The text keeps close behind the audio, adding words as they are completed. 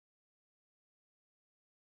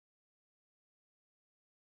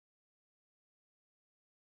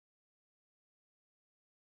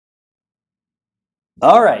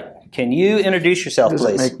All right. Can you introduce yourself, Does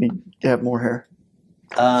please? it make me have more hair?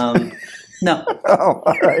 No. Oh,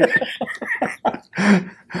 all right.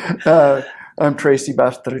 I'm Tracy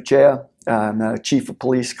Basterrechea. I'm Chief of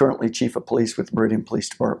Police, currently Chief of Police with Meridian Police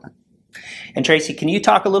Department. And Tracy, can you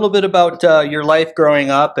talk a little bit about your life growing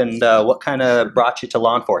up and what kind of brought you to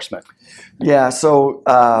law enforcement? Yeah, so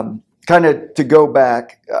kind of to go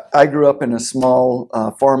back, I grew up in a small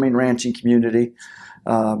farming, ranching community,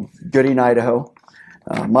 Gooding, Idaho.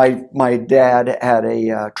 My dad had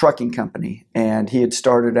a trucking company, and he had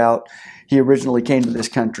started out, he originally came to this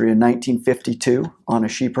country in 1952 on a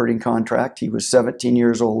sheep herding contract. He was 17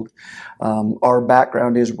 years old. Our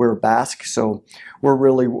background is we're Basque, so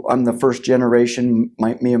I'm the first generation,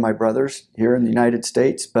 me and my brothers here in the United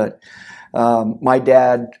States, but my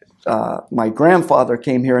grandfather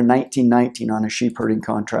came here in 1919 on a sheep herding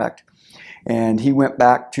contract, and he went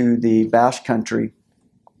back to the Basque country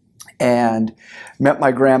and met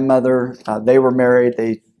my grandmother. They were married.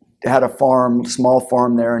 They had a farm, small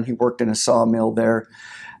farm there, and he worked in a sawmill there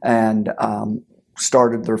and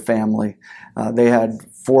started their family. They had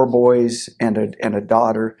 4 boys and a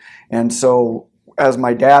daughter. And so as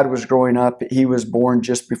my dad was growing up, he was born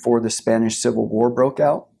just before the Spanish Civil War broke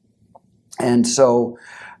out. And so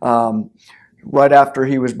right after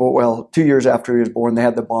he was born, well, 2 years after he was born, they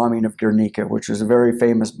had the bombing of Guernica, which was a very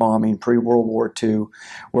famous bombing pre-World War II,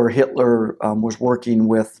 where Hitler was working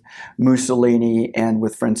with Mussolini and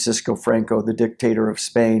with Francisco Franco, the dictator of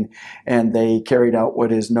Spain, and they carried out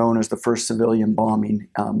what is known as the first civilian bombing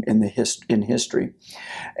in history.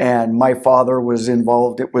 And my father was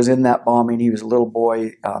involved. It was in that bombing. He was a little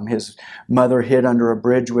boy. His mother hid under a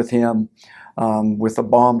bridge with him, with the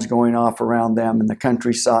bombs going off around them in the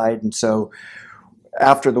countryside. And so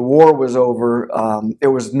after the war was over, it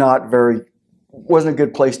wasn't a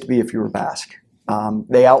good place to be if you were Basque.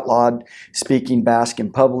 They outlawed speaking Basque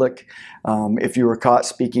in public. If you were caught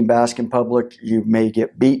speaking Basque in public, you may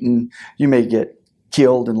get beaten, you may get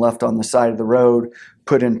killed and left on the side of the road,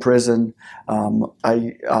 put in prison.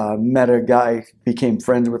 I met a guy, became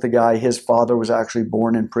friends with a guy. His father was actually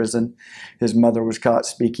born in prison. His mother was caught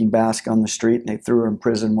speaking Basque on the street, and they threw her in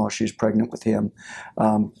prison while she was pregnant with him.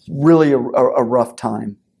 Really a rough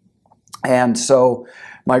time. And so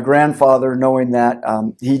my grandfather, knowing that,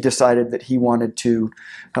 he decided that he wanted to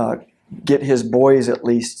get his boys at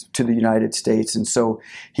least to the United States. And so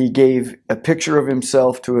he gave a picture of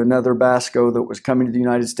himself to another Basco that was coming to the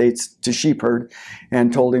United States to sheep herd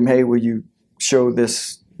and told him, hey, will you show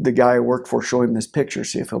the guy I worked for, show him this picture,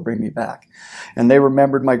 see if he'll bring me back. And they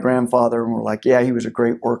remembered my grandfather and were like, yeah, he was a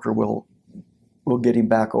great worker. We'll get him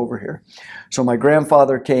back over here. So my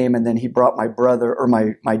grandfather came, and then he brought my brother, or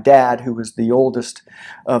my dad, who was the oldest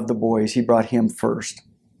of the boys, he brought him first.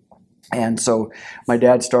 And so my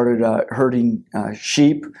dad started herding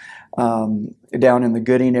sheep down in the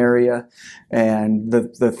Gooding area. And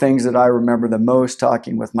the things that I remember the most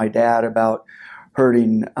talking with my dad about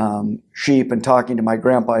herding sheep and talking to my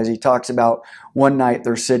grandpa is he talks about one night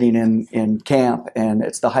they're sitting in camp, and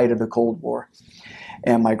it's the height of the Cold War.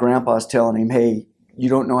 And my grandpa's telling him, hey, you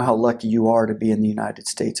don't know how lucky you are to be in the United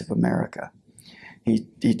States of America.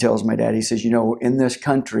 He tells my dad, he says, you know, in this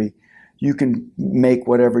country, you can make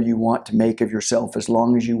whatever you want to make of yourself as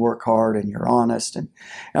long as you work hard and you're honest. And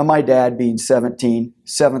my dad, being 17,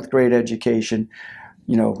 7th grade education,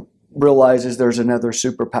 you know, realizes there's another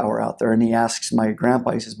superpower out there. And he asks my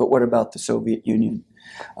grandpa, he says, but what about the Soviet Union?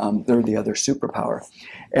 They're the other superpower.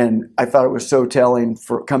 And I thought it was so telling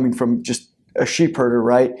for coming from just a sheep herder,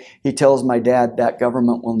 right? He tells my dad that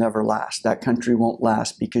government will never last. That country won't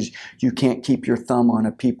last because you can't keep your thumb on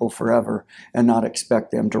a people forever and not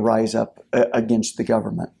expect them to rise up against the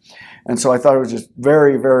government. And so I thought it was just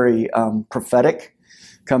very, very prophetic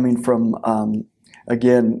coming from,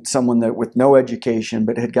 again, someone that with no education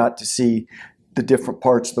but had got to see the different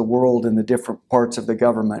parts of the world and the different parts of the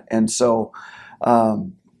government. And so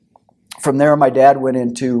from there, my dad went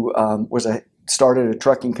into, started a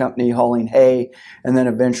trucking company hauling hay, and then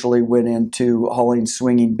eventually went into hauling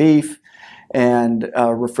swinging beef and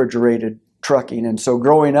refrigerated trucking. And so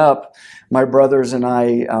growing up, my brothers and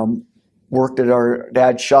I worked at our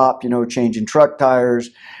dad's shop, you know, changing truck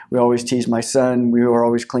tires. We always teased my son. We were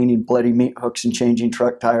always cleaning bloody meat hooks and changing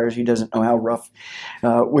truck tires. He doesn't know how rough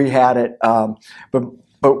we had it.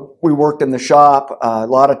 But we worked in the shop. A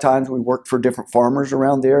lot of times we worked for different farmers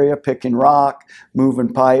around the area, picking rock,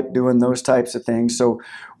 moving pipe, doing those types of things. So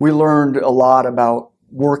we learned a lot about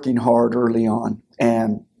working hard early on.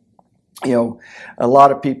 And, you know, a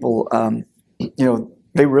lot of people, you know,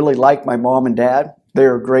 they really like my mom and dad.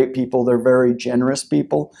 They're great people. They're very generous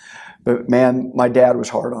people. But man, my dad was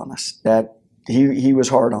hard on us. That he was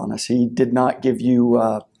hard on us. He did not give you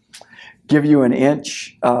an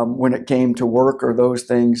inch when it came to work or those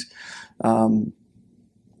things.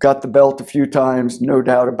 Got the belt a few times, no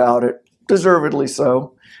doubt about it. Deservedly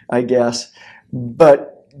so, I guess.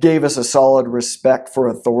 But gave us a solid respect for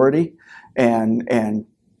authority and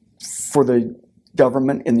for the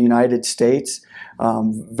government in the United States.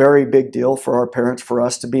 Very big deal for our parents, for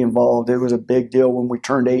us to be involved. It was a big deal when we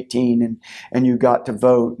turned 18 and you got to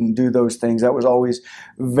vote and do those things. That was always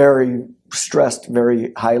very stressed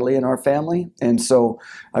very highly in our family. And so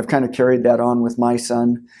I've kind of carried that on with my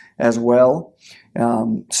son as well.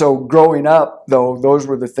 So growing up, though, those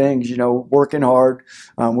were the things, working hard.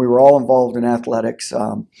 We were all involved in athletics.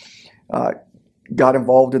 Got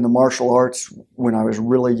involved in the martial arts when I was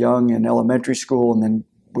really young in elementary school, and then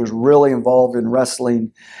was really involved in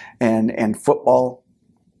wrestling and football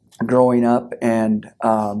growing up. And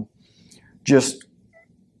just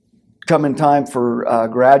coming time for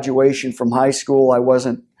graduation from high school, I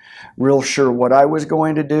wasn't real sure what I was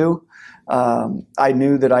going to do. I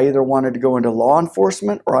knew that I either wanted to go into law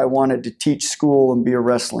enforcement or I wanted to teach school and be a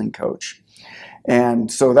wrestling coach.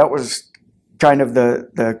 And so that was kind of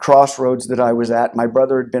the crossroads that I was at. My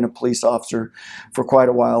brother had been a police officer for quite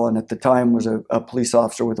a while, and at the time was a police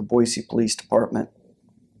officer with the Boise Police Department.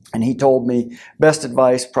 And he told me, best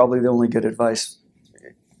advice, probably the only good advice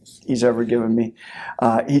he's ever given me.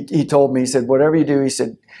 He told me, he said, whatever you do, he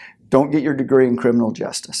said, don't get your degree in criminal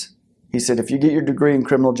justice. He said, if you get your degree in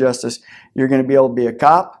criminal justice, you're going to be able to be a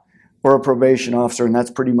cop or a probation officer, and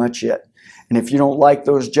that's pretty much it. And if you don't like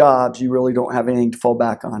those jobs, you really don't have anything to fall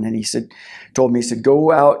back on. And he told me,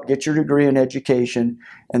 go out, get your degree in education,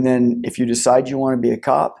 and then if you decide you want to be a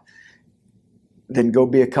cop, then go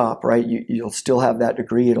be a cop, right? You'll still have that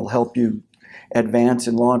degree. It'll help you advance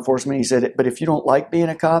in law enforcement. He said, but if you don't like being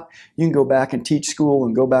a cop, you can go back and teach school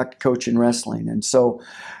and go back to coaching wrestling. And so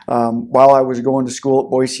while I was going to school at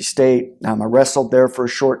Boise State, I wrestled there for a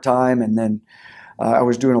short time, and then I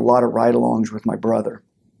was doing a lot of ride-alongs with my brother.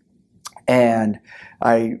 And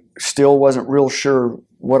I still wasn't real sure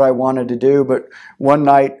what I wanted to do, but one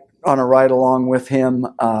night on a ride-along with him,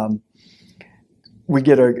 we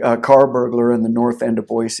get a car burglar in the north end of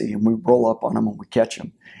Boise, and we roll up on him and we catch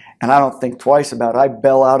him. And I don't think twice about it. I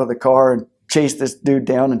bail out of the car and chase this dude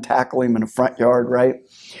down and tackle him in the front yard, right?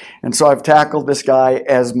 And so I've tackled this guy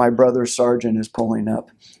as my brother's sergeant is pulling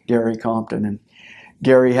up, Gary Compton. And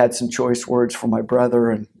Gary had some choice words for my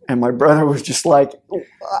brother, and my brother was just like,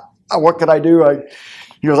 what could I do?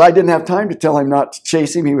 He goes, I didn't have time to tell him not to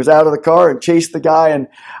chase him. He was out of the car and chased the guy, and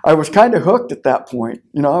I was kind of hooked at that point.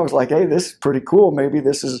 I was like, hey, this is pretty cool. Maybe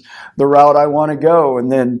this is the route I want to go.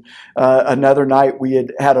 And then another night we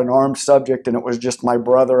had an armed subject, and it was just my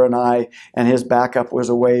brother and I, and his backup was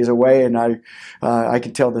a ways away. And I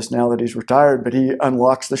can tell this now that he's retired, but he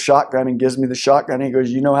unlocks the shotgun and gives me the shotgun. He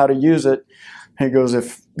goes, you know how to use it. He goes,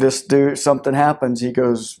 if something happens, he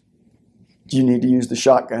goes, you need to use the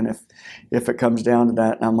shotgun if it comes down to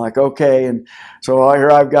that. And I'm like, okay. And so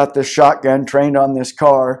here I've got this shotgun trained on this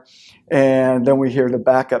car, and then we hear the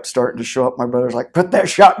backup starting to show up. My brother's like, put that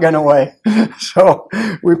shotgun away. So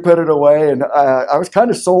we put it away, and I was kind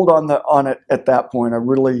of sold on it at that point. I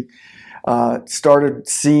really started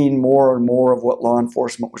seeing more and more of what law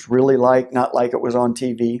enforcement was really like, not like it was on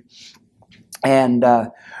TV, and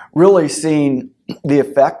really seeing the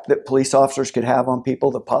effect that police officers could have on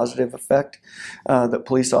people, the positive effect that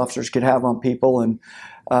police officers could have on people. And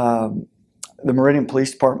the Meridian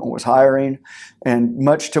Police Department was hiring, and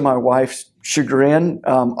much to my wife's chagrin,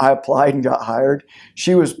 I applied and got hired.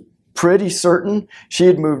 She was pretty certain. She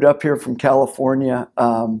had moved up here from California,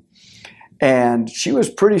 and she was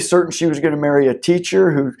pretty certain she was going to marry a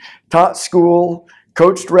teacher who taught school,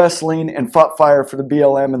 coached wrestling, and fought fire for the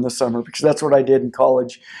BLM in the summer, because that's what I did in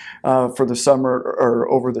college for the summer, or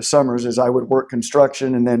over the summers, is I would work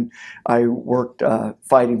construction, and then I worked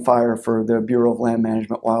fighting fire for the Bureau of Land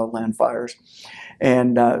Management, wildland fires.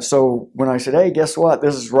 And so when I said, hey, guess what?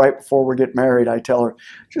 This is right before we get married, I tell her,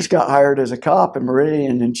 just got hired as a cop in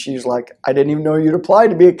Meridian. And she's like, I didn't even know you'd apply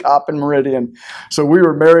to be a cop in Meridian. So we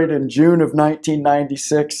were married in June of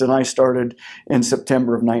 1996, and I started in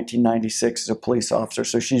September of 1996 as a police officer.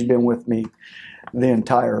 So she's been with me the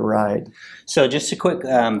entire ride. So just a quick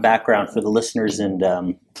background for the listeners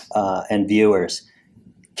and viewers.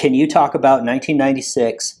 Can you talk about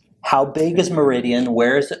 1996? How big is Meridian?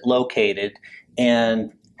 Where is it located?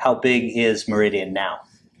 And how big is Meridian now?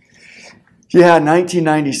 Yeah,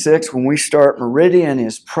 1996, when we start, Meridian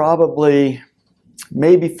is probably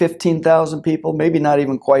maybe 15,000 people, maybe not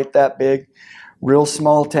even quite that big. real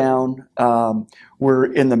small town. We're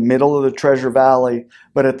in the middle of the Treasure Valley,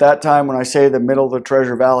 but at that time, when I say the middle of the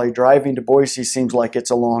Treasure Valley, driving to Boise seems like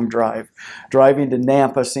it's a long drive. Driving to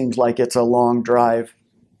Nampa seems like it's a long drive,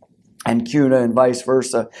 and Cuna and vice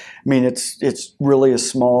versa. I mean, it's really a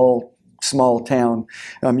small town.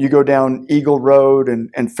 You go down Eagle Road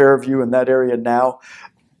and Fairview in that area now,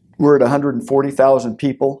 we're at 140,000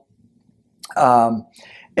 people.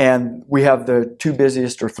 And we have the two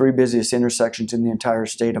busiest or three busiest intersections in the entire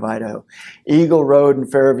state of Idaho. Eagle Road in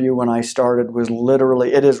Fairview, when I started, was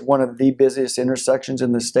literally, it is one of the busiest intersections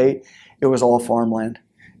in the state. It was all farmland.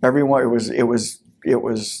 Everyone, there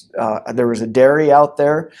was a dairy out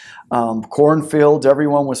there, cornfields,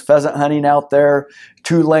 everyone was pheasant hunting out there,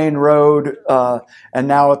 2-lane road, and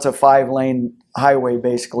now it's a 5-lane highway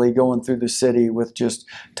basically going through the city with just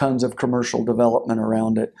tons of commercial development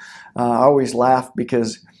around it. I always laugh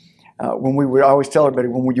because I always tell everybody,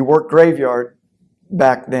 when you work graveyard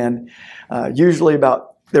back then,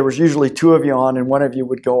 there was usually 2 of you on, and one of you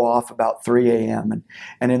would go off about 3 a.m.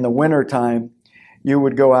 And in the wintertime, you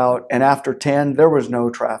would go out, and after 10, there was no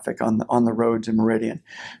traffic on the roads in Meridian.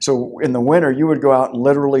 So in the winter, you would go out and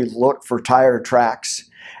literally look for tire tracks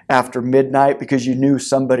after midnight because you knew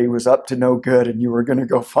somebody was up to no good and you were going to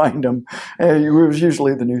go find them. And it was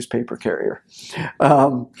usually the newspaper carrier.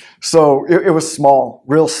 So it was small,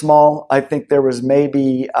 real small. I think there was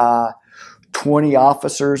maybe 20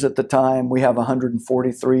 officers at the time. We have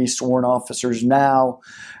 143 sworn officers now,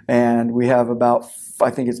 and we have I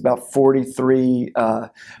think it's about 43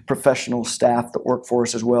 professional staff that work for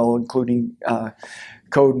us as well, including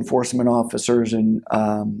code enforcement officers and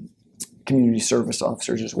community service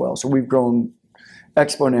officers as well. So we've grown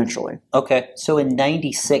exponentially. Okay. So in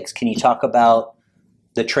 96, can you talk about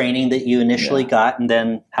the training that you initially got and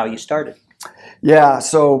then how you started? Yeah,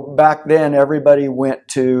 so back then everybody went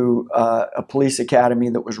to a police academy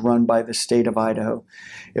that was run by the state of Idaho.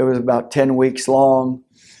 It was about 10 weeks long.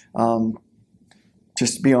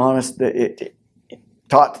 Just to be honest, it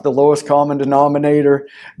taught to the lowest common denominator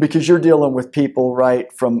because you're dealing with people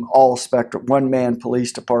right from all spectrum, one-man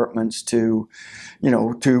police departments to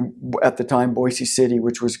at the time Boise City,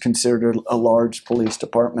 which was considered a large police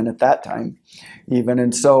department at that time even.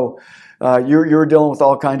 And so you're dealing with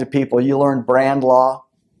all kinds of people. You learn brand law,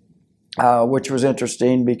 which was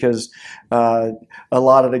interesting because a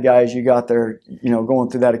lot of the guys you got there, going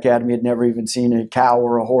through that academy had never even seen a cow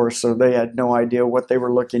or a horse, so they had no idea what they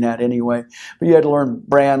were looking at anyway. But you had to learn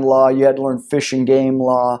brand law, you had to learn fish and game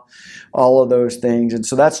law, all of those things. And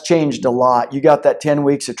so that's changed a lot. You got that 10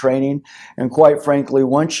 weeks of training, and quite frankly,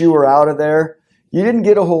 once you were out of there, you didn't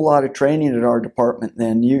get a whole lot of training at our department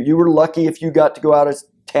then. You were lucky if you got to go out of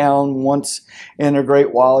town once in a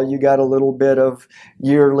great while. You got a little bit of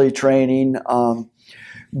yearly training,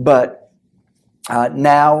 but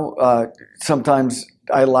now sometimes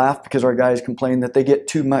I laugh because our guys complain that they get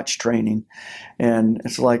too much training, and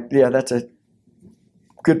it's like, yeah, that's a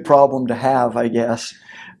good problem to have, I guess.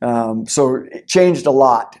 So it changed a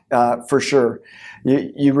lot for sure.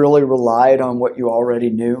 You really relied on what you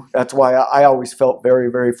already knew. That's why I always felt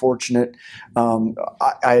very, very fortunate. I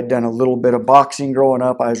had done a little bit of boxing growing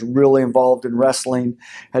up. I was really involved in wrestling,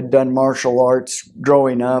 had done martial arts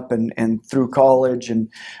growing up and through college, and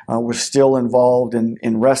was still involved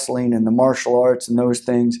in wrestling and the martial arts and those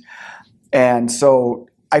things. And so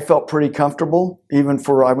I felt pretty comfortable, I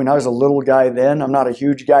was a little guy then. I'm not a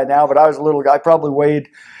huge guy now, but I was a little guy. I probably weighed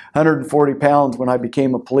 140 pounds when I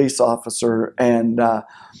became a police officer,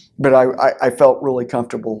 but I felt really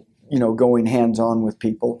comfortable, going hands-on with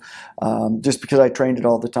people, just because I trained it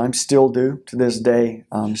all the time. Still do to this day.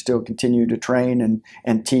 Still continue to train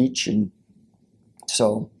and teach, and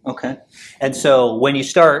so. Okay. And so when you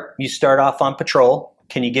start off on patrol.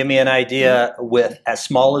 Can you give me an idea, with as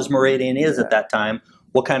small as Meridian is at that time,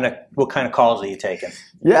 what kind of calls are you taking?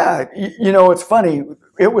 Yeah, it's funny.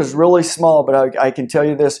 It was really small, but I can tell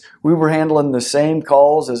you this: we were handling the same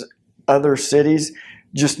calls as other cities,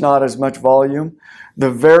 just not as much volume.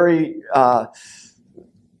 Literally, I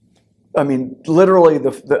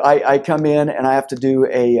come in and I have to do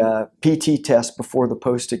a PT test before the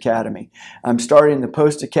post academy. I'm starting the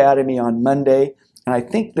post academy on Monday, and I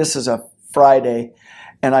think this is a Friday.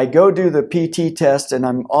 And I go do the PT test, and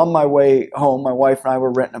I'm on my way home. My wife and I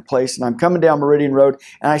were renting a place, and I'm coming down Meridian Road,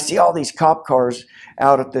 and I see all these cop cars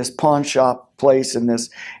out at this pawn shop place and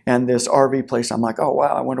this RV place. I'm like, oh,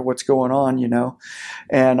 wow, I wonder what's going on,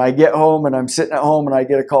 And I get home, and I'm sitting at home, and I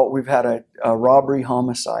get a call. We've had a robbery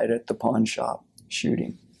homicide at the pawn shop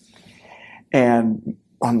shooting. And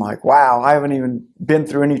I'm like, wow, I haven't even been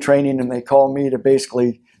through any training, and they call me to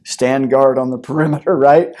basically stand guard on the perimeter,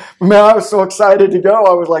 right? Man, I was so excited to go.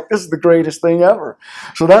 I was like, this is the greatest thing ever.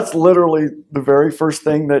 So that's literally the very first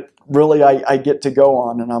thing that really I get to go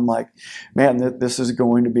on. And I'm like, man, this is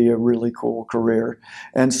going to be a really cool career.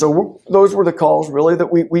 And so those were the calls really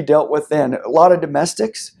that we dealt with then. A lot of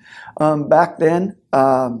domestics back then.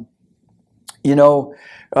 We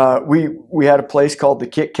had a place called the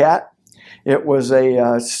Kit Kat. It was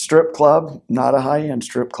a strip club, not a high-end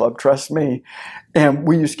strip club, trust me. And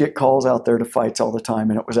we used to get calls out there to fights all the time,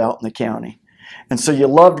 and it was out in the county. And so you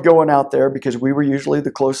loved going out there because we were usually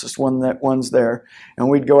the closest ones there. And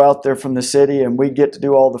we'd go out there from the city and we'd get to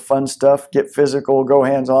do all the fun stuff, get physical, go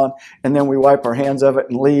hands-on, and then we wipe our hands of it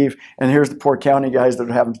and leave. And here's the poor county guys that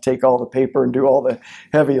are having to take all the paper and do all the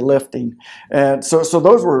heavy lifting. And so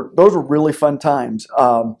those were really fun times.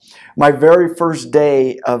 My very first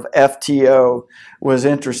day of FTO was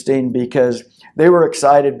interesting because they were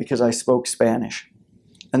excited because I spoke Spanish.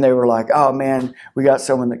 And they were like, oh man, we got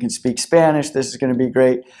someone that can speak Spanish. This is going to be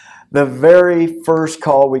great. The very first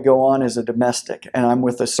call we go on is a domestic. And I'm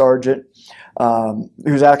with a sergeant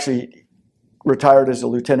who's actually retired as a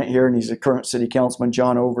lieutenant here. And he's a current city councilman,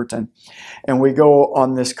 John Overton. And we go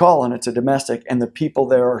on this call and it's a domestic. And the people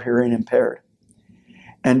there are hearing impaired.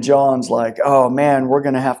 And John's like, oh man, we're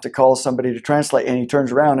going to have to call somebody to translate. And he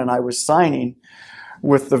turns around and I was signing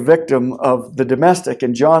with the victim of the domestic.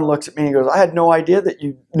 And John looks at me and he goes, I had no idea that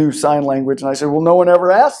you knew sign language. And I said, well, no one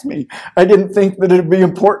ever asked me. I didn't think that it'd be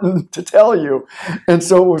important to tell you. And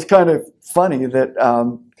so it was kind of funny that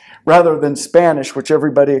rather than Spanish, which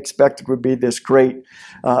everybody expected would be this great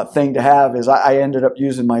thing to have, is I ended up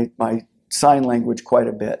using my sign language quite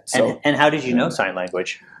a bit. So, and how did you know sign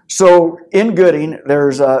language? So in Gooding,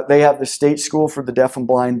 they have the state school for the deaf and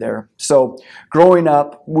blind there. So growing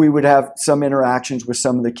up, we would have some interactions with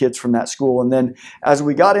some of the kids from that school. And then as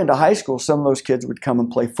we got into high school, some of those kids would come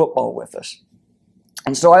and play football with us.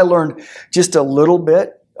 And so I learned just a little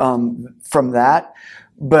bit from that.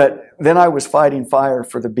 But then I was fighting fire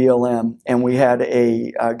for the BLM, and we had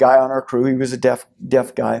a guy on our crew. He was a deaf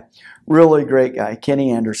guy, really great guy.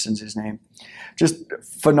 Kenny Anderson's his name. Just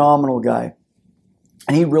phenomenal guy.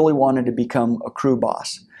 And he really wanted to become a crew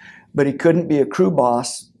boss. But he couldn't be a crew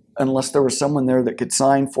boss unless there was someone there that could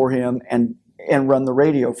sign for him and run the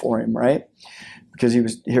radio for him, right? Because he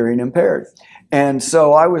was hearing impaired. And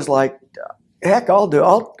so I was like, heck,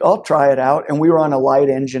 I'll try it out. And we were on a light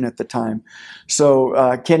engine at the time.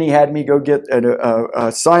 So Kenny had me go get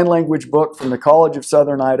a sign language book from the College of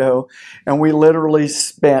Southern Idaho. And we literally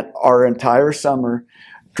spent our entire summer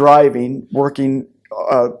driving, working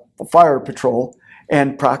fire patrol,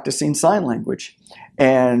 and practicing sign language.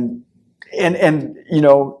 And you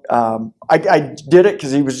know, I did it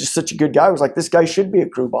because he was just such a good guy. I was like, this guy should be a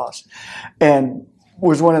crew boss. And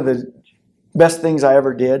was one of the best things I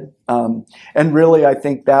ever did. And really, I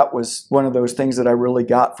think that was one of those things that I really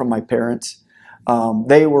got from my parents.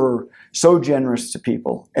 They were so generous to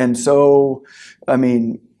people. And so, I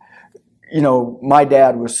mean, you know, my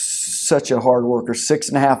dad was such a hard worker,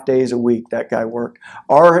 6.5 days a week that guy worked.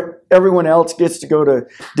 Everyone else gets to go to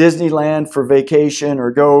Disneyland for vacation or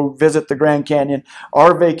go visit the Grand Canyon.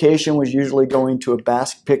 Our vacation was usually going to a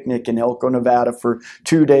Basque picnic in Elko, Nevada for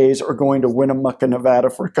 2 days or going to Winnemucca, Nevada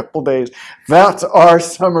for a couple days. That's our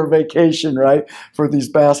summer vacation, right, for these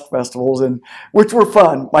Basque festivals, and which were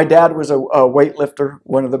fun. My dad was a weightlifter,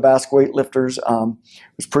 one of the Basque weightlifters.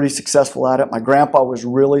 Was pretty successful at it. My grandpa was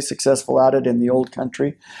really successful at it in the old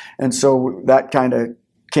country. And so that kind of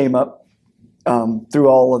came up through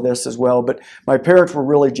all of this as well. But my parents were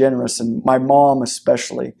really generous, and my mom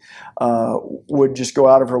especially would just go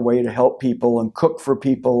out of her way to help people and cook for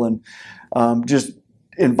people and just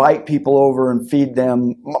invite people over and feed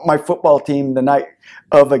them. My football team, the night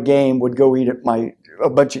of a game, would go eat at a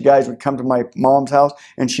bunch of guys would come to my mom's house,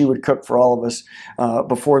 and she would cook for all of us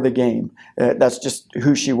before the game. That's just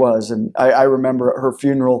who she was. And I remember at her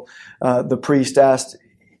funeral, the priest asked,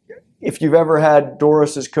 if you've ever had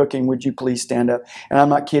Doris's cooking, would you please stand up? And I'm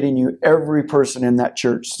not kidding you, every person in that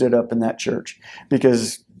church stood up in that church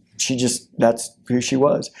because that's who she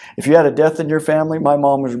was. If you had a death in your family, my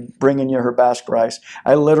mom was bringing you her Basque rice.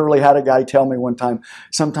 I literally had a guy tell me one time,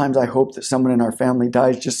 sometimes I hope that someone in our family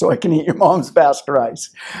dies just so I can eat your mom's Basque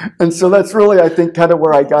rice. And so that's really, I think, kind of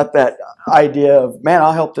where I got that idea of, man,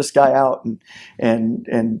 I'll help this guy out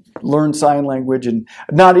and learn sign language, and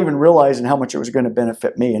not even realizing how much it was going to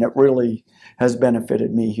benefit me. And it really has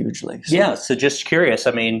benefited me hugely. So. Yeah, so just curious,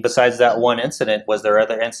 I mean, besides that one incident, was there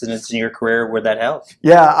other incidents in your career where that helped?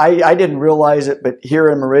 Yeah, I didn't realize it, but here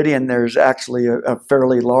in Meridian, there's actually a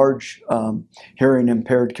fairly large hearing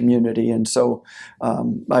impaired community. And so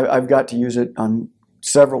I've got to use it on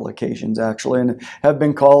several occasions actually, and have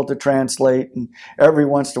been called to translate. And every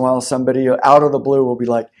once in a while, somebody out of the blue will be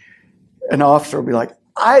like, an officer will be like,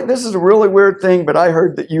 this is a really weird thing, but I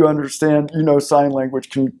heard that you understand, sign language.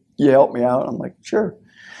 Can you help me out? I'm like, sure.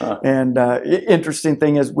 And interesting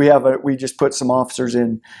thing is we just put some officers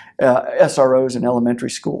in SROs in elementary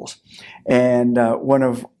schools. And one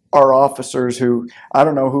of our officers, who, I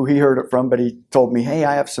don't know who he heard it from, but he told me, hey,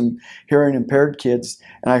 I have some hearing impaired kids,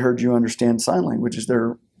 and I heard you understand sign language. Is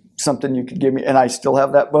there something you could give me? And I still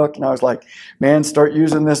have that book. And I was like, man, start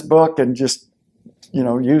using this book and just,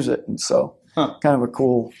 use it. And so kind of a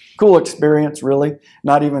cool experience, really.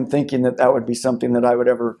 Not even thinking that would be something that I would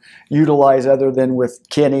ever utilize other than with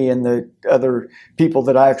Kenny and the other people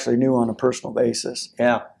that I actually knew on a personal basis.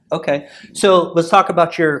 Yeah. Okay. So let's talk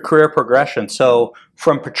about your career progression. So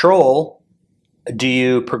from patrol, do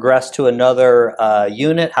you progress to another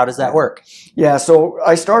unit? How does that work? Yeah. So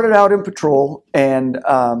I started out in patrol, and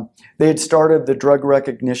they had started the drug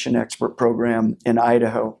recognition expert program in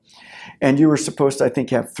Idaho. And you were supposed to, I think,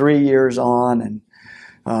 have 3 years on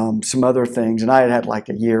and some other things. And I had like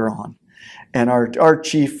a year on. And our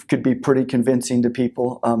chief could be pretty convincing to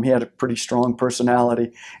people. He had a pretty strong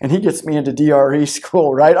personality. And he gets me into DRE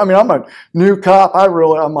school, right? I mean, I'm a new cop.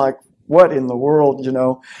 I'm like, what in the world,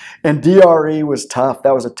 And DRE was tough.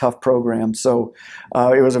 That was a tough program. So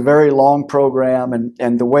it was a very long program.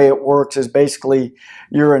 And the way it works is basically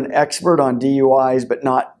you're an expert on DUIs, but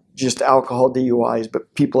not just alcohol DUIs,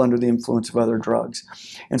 but people under the influence of other drugs.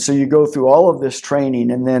 And so you go through all of this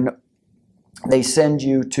training, and then they send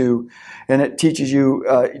you to, and it teaches you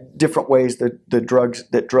different ways that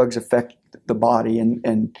drugs affect the body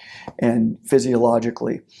and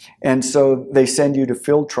physiologically. And so they send you to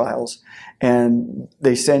field trials, and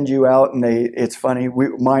they send you out, and it's funny,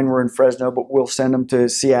 mine were in Fresno, but we'll send them to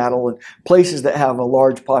Seattle and places that have a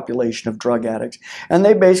large population of drug addicts. And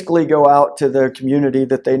they basically go out to the community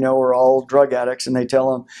that they know are all drug addicts, and they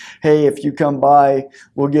tell them, hey, if you come by,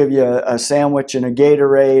 we'll give you a sandwich and a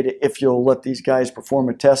Gatorade if you'll let these guys perform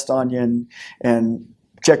a test on you and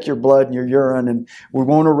check your blood and your urine, and we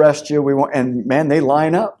won't arrest you. And man, they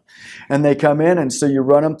line up and they come in, and so you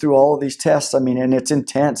run them through all of these tests. I mean, and it's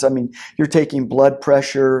intense. I mean, you're taking blood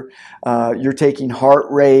pressure, you're taking heart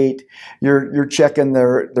rate, you're checking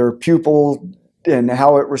their pupil and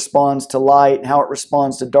how it responds to light and how it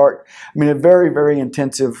responds to dark. I mean, a very, very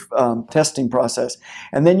intensive testing process.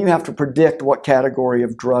 And then you have to predict what category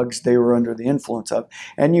of drugs they were under the influence of.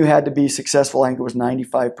 And you had to be successful, I think it was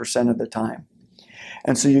 95% of the time.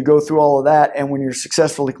 And so you go through all of that, and when you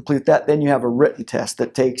successfully complete that, then you have a written test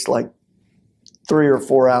that takes like 3 or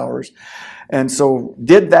 4 hours. And so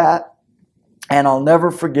did that, and I'll never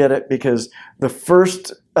forget it because the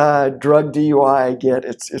first drug DUI I get,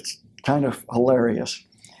 it's kind of hilarious.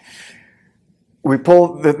 We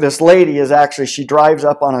pull, this lady is actually, she drives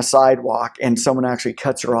up on a sidewalk, and someone actually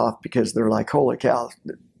cuts her off because they're like, holy cow,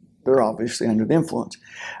 they're obviously under the influence.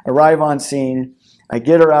 Arrive on scene. I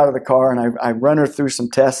get her out of the car, and I run her through some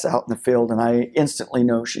tests out in the field, and I instantly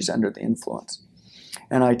know she's under the influence.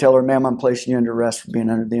 And I tell her, ma'am, I'm placing you under arrest for being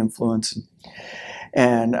under the influence.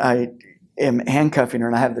 And I am handcuffing her,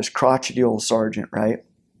 and I have this crotchety old sergeant, right?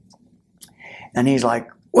 And he's like,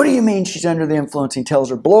 what do you mean she's under the influence? He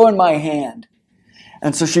tells her, blow in my hand.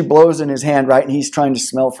 And so she blows in his hand, right? And he's trying to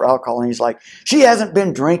smell for alcohol. And he's like, she hasn't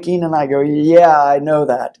been drinking. And I go, yeah, I know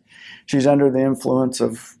that. She's under the influence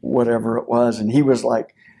of whatever it was. And he was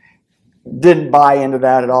like, didn't buy into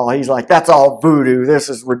that at all. He's like, that's all voodoo. This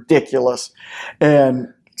is ridiculous. And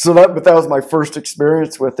so but that was my first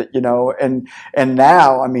experience with it, And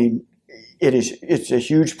now, I mean, it's a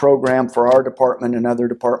huge program for our department and other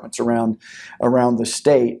departments around the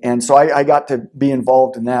state. And so I got to be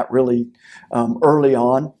involved in that really early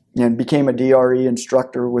on, and became a DRE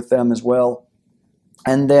instructor with them as well.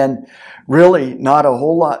 And then really not a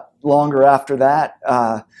whole lot longer after that,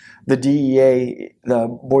 the DEA, the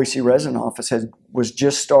Boise Resident Office, was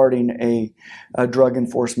just starting a drug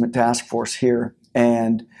enforcement task force here.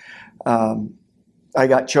 And I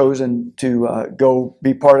got chosen to go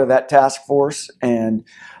be part of that task force, and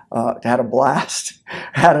had a blast.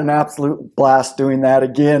 Had an absolute blast doing that.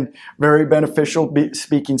 Again, very beneficial,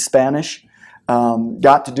 speaking Spanish.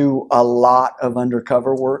 Got to do a lot of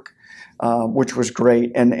undercover work, which was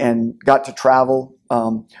great, and got to travel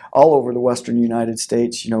all over the western United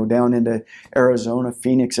States, down into Arizona,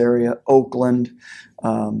 Phoenix area, Oakland,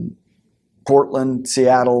 Portland,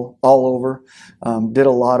 Seattle, all over. Did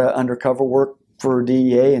a lot of undercover work for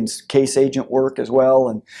DEA and case agent work as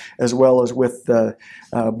well as with the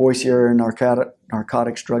Boise area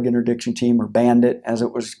narcotics drug interdiction team, or Bandit as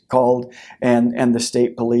it was called, and the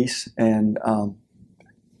state police. And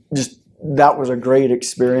just that was a great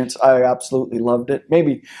experience. I absolutely loved it.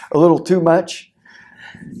 Maybe a little too much.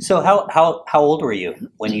 So how old were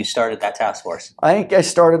you when you started that task force? I think I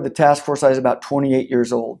started the task force, I was about 28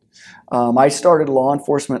 years old. I started law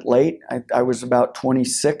enforcement late. I was about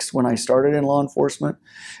 26 when I started in law enforcement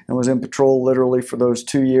and was in patrol literally for those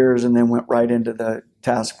 2 years and then went right into the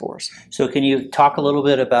task force. So can you talk a little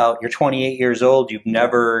bit about, you're 28 years old, you've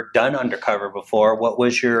never done undercover before. What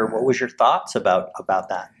was your thoughts about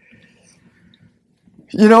that?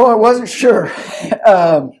 You know, I wasn't sure.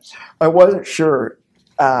 I wasn't sure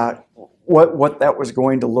what that was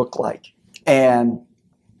going to look like. And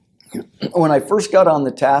when I first got on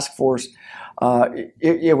the task force,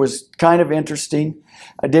 it was kind of interesting.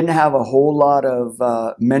 I didn't have a whole lot of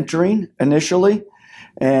mentoring initially.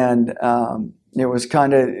 And it was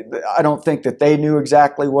kind of, I don't think that they knew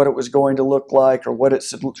exactly what it was going to look like or what it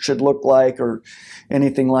should look like or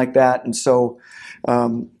anything like that. And so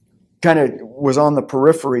kind of was on the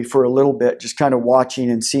periphery for a little bit, just kind of watching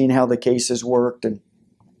and seeing how the cases worked. And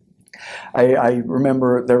I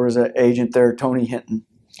remember there was an agent there, Tony Hinton,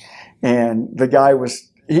 and the guy was,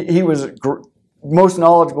 he was most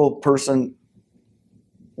knowledgeable person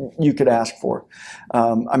you could ask for.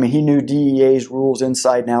 I mean, he knew DEA's rules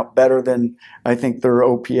inside and out better than I think their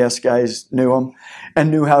OPS guys knew them, and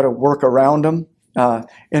knew how to work around them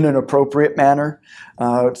in an appropriate manner.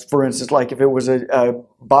 For instance, like if it was a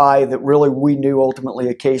buy that really we knew ultimately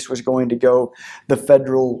a case was going to go the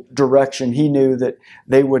federal direction, he knew that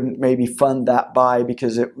they wouldn't maybe fund that buy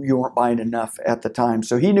because you weren't buying enough at the time.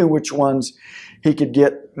 So he knew which ones he could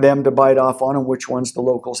get them to bite off on and which ones the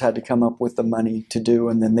locals had to come up with the money to do,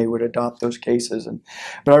 and then they would adopt those cases.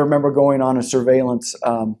 But I remember going on a surveillance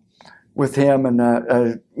with him and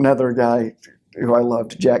another guy who I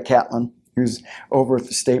loved, Jack Catlin, who's over at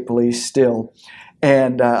the state police still.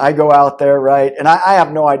 And I go out there, right, and I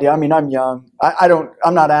have no idea. I mean, I'm young.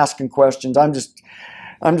 I'm not asking questions. I'm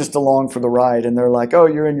just along for the ride. And they're like, oh,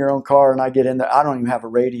 you're in your own car. And I get in there. I don't even have a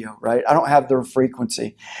radio, right? I don't have their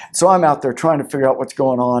frequency. So I'm out there trying to figure out what's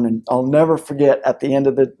going on. And I'll never forget at the end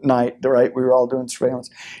of the night, right, we were all doing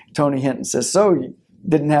surveillance. Tony Hinton says, so you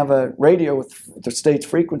didn't have a radio with the state's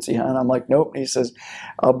frequency, huh? And I'm like, nope. And he says,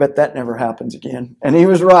 I'll bet that never happens again. And he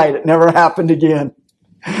was right. It never happened again.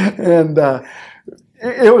 And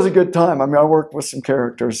it was a good time. I mean, I worked with some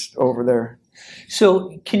characters over there.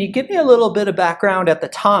 So can you give me a little bit of background at the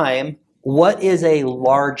time? What is a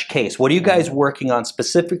large case? What are you guys working on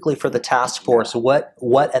specifically for the task force? What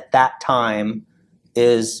at that time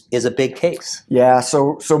is a big case? Yeah,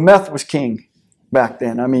 so meth was king back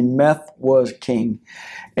then. I mean, meth was king.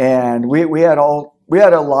 And we had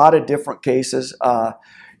a lot of different cases.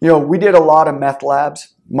 You know, we did a lot of meth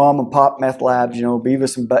labs, mom and pop meth labs, you know,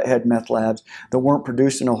 Beavis and Butthead meth labs that weren't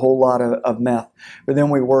producing a whole lot of meth. But then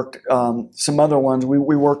we worked some other ones. We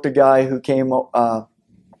worked a guy who came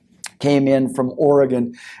in from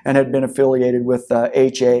Oregon and had been affiliated with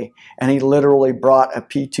HA, and he literally brought a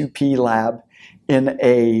P2P lab in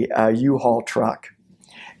a U-Haul truck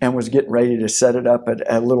and was getting ready to set it up at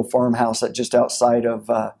a little farmhouse just outside of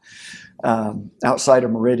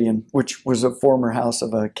Meridian, which was a former house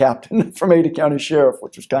of a captain from Ada County Sheriff,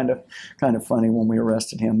 which was kind of funny when we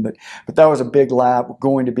arrested him. But that was a big lab,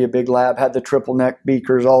 going to be a big lab, had the triple neck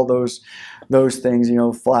beakers, all those things, you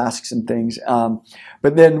know, flasks and things.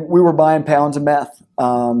 But then we were buying pounds of meth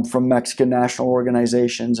from Mexican national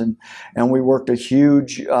organizations, and we worked a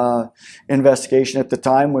huge investigation. At the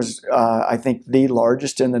time was, I think, the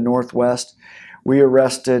largest in the Northwest. We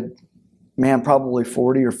arrested, man, probably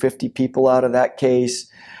 40 or 50 people out of that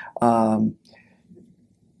case. You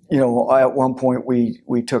know, at one point we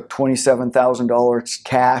took $27,000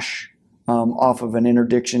 cash off of an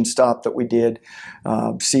interdiction stop that we did,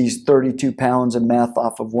 seized 32 pounds of meth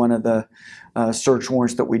off of one of the search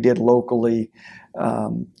warrants that we did locally,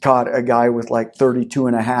 caught a guy with like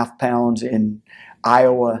 32.5 pounds in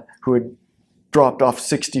Iowa who had dropped off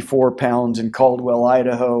 64 pounds in Caldwell,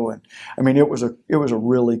 Idaho. And I mean, it was a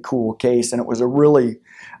really cool case, and it was a really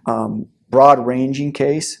broad-ranging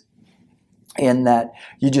case in that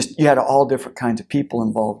you had all different kinds of people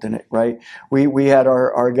involved in it, right? We had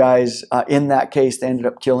our guys in that case. They ended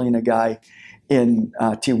up killing a guy in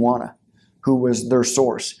Tijuana who was their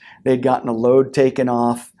source. They'd gotten a load taken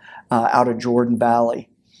off out of Jordan Valley,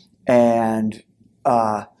 and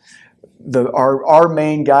our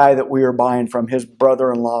main guy that we were buying from, his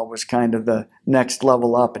brother-in-law was kind of the next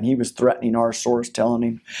level up, and he was threatening our source, telling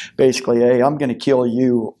him basically, hey, I'm going to kill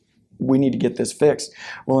you. We need to get this fixed.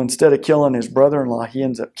 Well, instead of killing his brother-in-law, he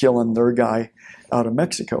ends up killing their guy out of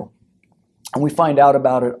Mexico. And we find out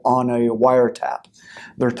about it on a wiretap.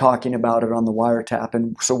 They're talking about it on the wiretap.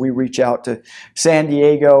 And so we reach out to San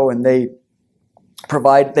Diego, and they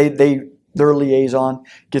provide, their liaison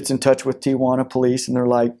gets in touch with Tijuana police,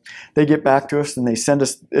 and they get back to us and they send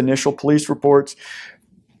us initial police reports,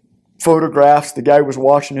 photographs. The guy was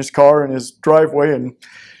washing his car in his driveway, and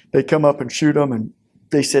they come up and shoot him. And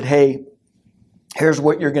they said, hey, here's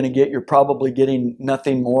what you're going to get. You're probably getting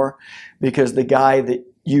nothing more, because the guy that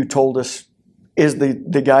you told us is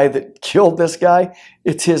the guy that killed this guy.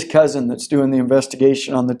 It's his cousin that's doing the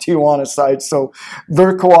investigation on the Tijuana side. So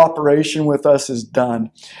their cooperation with us is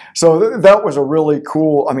done. So that was a really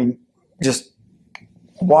cool, I mean, just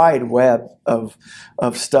wide web of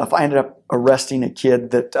stuff. I ended up arresting a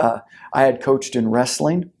kid that I had coached in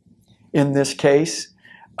wrestling in this case.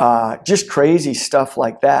 Just crazy stuff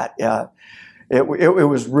like that. It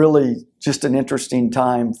was really just an interesting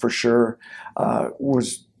time for sure.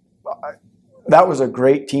 That was a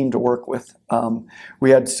great team to work with.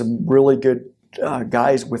 We had some really good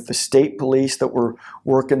guys with the state police that were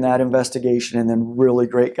working that investigation, and then really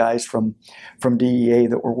great guys from DEA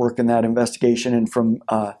that were working that investigation, and from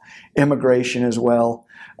immigration as well.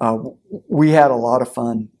 We had a lot of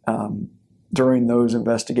fun during those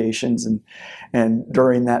investigations and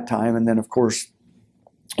during that time. And then, of course,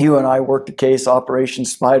 you and I worked a case, Operation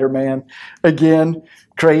Spider-Man. Again,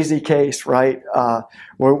 crazy case, right?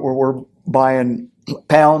 We're buying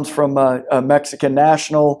pounds from a Mexican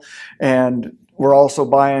national, and we're also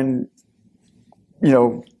buying,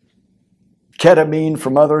 ketamine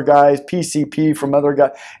from other guys, PCP from other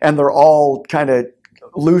guys, and they're all kind of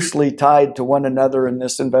loosely tied to one another in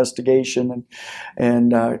this investigation.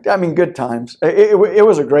 And I mean, good times. It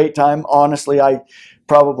was a great time. Honestly, I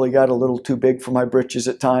probably got a little too big for my britches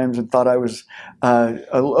at times and thought I was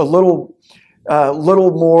a little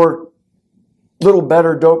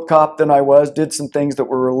better dope cop than I was. Did some things that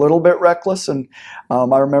were a little bit reckless. And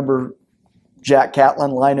I remember Jack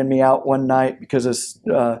Catlin lining me out one night because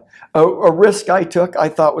a risk I took I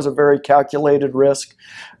thought was a very calculated risk.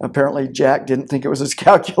 Apparently Jack didn't think it was as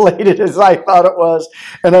calculated as I thought it was.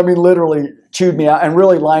 And I mean, literally chewed me out and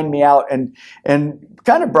really lined me out and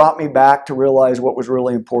kind of brought me back to realize what was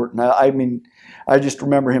really important. I mean, I just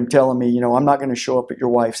remember him telling me, I'm not going to show up at your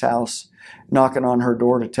wife's house knocking on her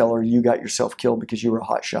door to tell her you got yourself killed because you were a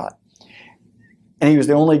hot shot. And he was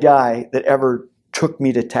the only guy that ever took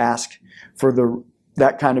me to task for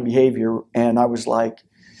that kind of behavior. And I was like,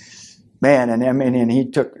 man, and he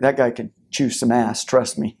took, that guy could chew some ass,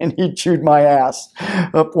 trust me. And he chewed my ass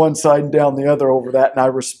up one side and down the other over that. And I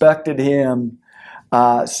respected him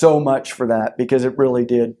so much for that, because it really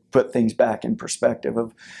did put things back in perspective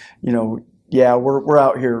of, yeah, we're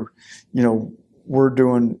out here, we're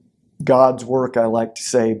doing God's work, I like to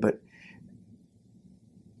say, but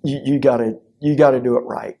you gotta do it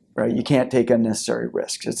right? You can't take unnecessary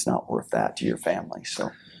risks. It's not worth that to your family.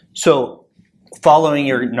 So following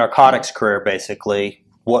your narcotics career, basically,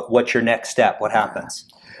 what's your next step? What happens?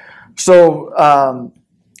 So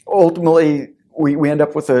ultimately, we end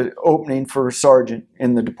up with an opening for a sergeant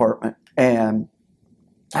in the department. And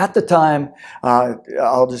at the time,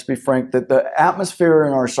 I'll just be frank, that the atmosphere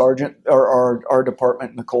in our sergeant or our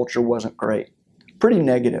department and the culture wasn't great. Pretty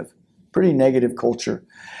negative culture.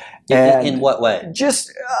 In what way?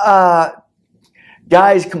 Just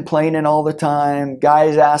guys complaining all the time,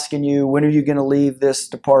 guys asking you, when are you going to leave this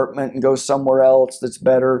department and go somewhere else that's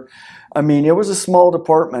better? I mean, it was a small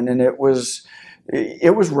department, and it was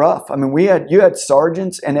rough. I mean, you had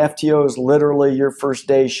sergeants and FTOs literally your first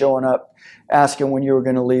day showing up asking when you were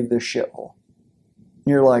going to leave this shithole.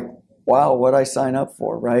 You're like, wow, what'd I sign up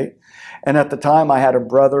for, right? And at the time, I had a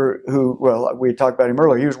brother who, well, we talked about him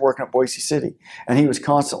earlier. He was working at Boise City, and he was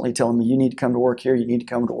constantly telling me, you need to come to work here, you need to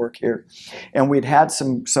come to work here. And we'd had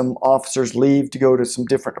some officers leave to go to some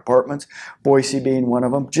different departments, Boise being one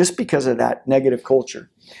of them, just because of that negative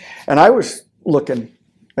culture. And I was looking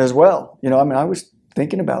as well. I was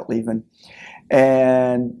thinking about leaving.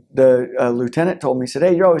 And the lieutenant told me, he said,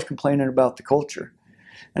 hey, you're always complaining about the culture.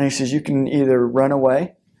 And he says, you can either run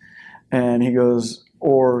away, and he goes,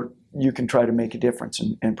 or you can try to make a difference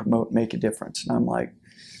and promote, make a difference. And I'm like,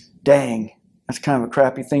 dang, that's kind of a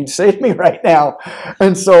crappy thing to say to me right now.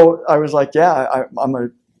 And so I was like, yeah, I'm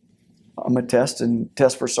a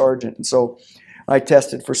test for sergeant. And so I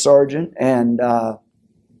tested for sergeant, and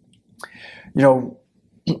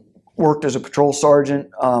worked as a patrol sergeant.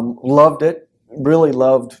 Loved it. Really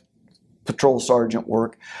loved patrol sergeant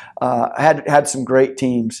work. Had some great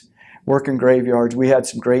teams. Working graveyards, we had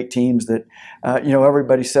some great teams that,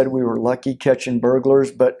 everybody said we were lucky catching burglars,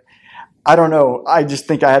 but I don't know. I just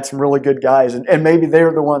think I had some really good guys, and maybe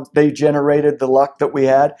they're the ones, they generated the luck that we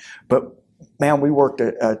had. But man, we worked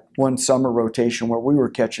a one summer rotation where we were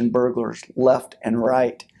catching burglars left and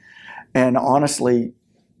right. And honestly,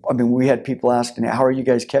 I mean, we had people asking, how are you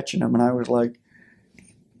guys catching them? And I was like,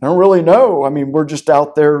 I don't really know. I mean, we're just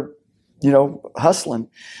out there, hustling,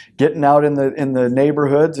 getting out in the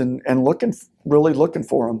neighborhoods and really looking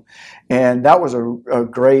for them. And that was a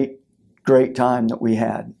great time that we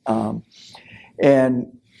had. And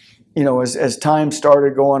as time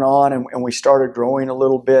started going on and we started growing a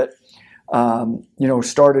little bit,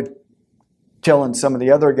 started telling some of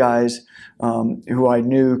the other guys who I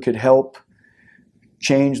knew could help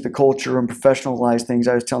change the culture and professionalize things.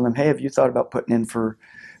 I was telling them, hey, have you thought about putting in for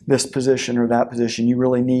this position or that position? You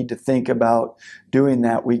really need to think about doing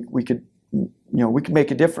that. We could make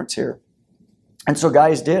a difference here. And so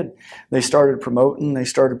guys did. They started promoting, they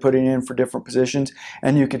started putting in for different positions,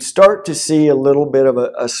 and you could start to see a little bit of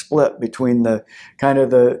a split between the kind of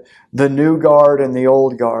the new guard and the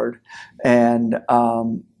old guard, and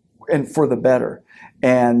for the better.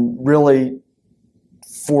 And really,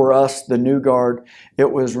 for us, the new guard,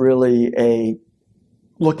 it was really a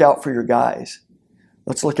look out for your guys.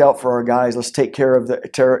 Let's look out for our guys. Let's take care of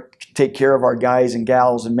our guys and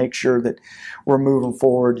gals and make sure that we're moving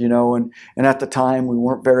forward, And at the time, we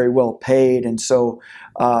weren't very well paid, and so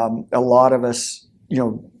a lot of us,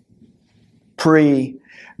 pre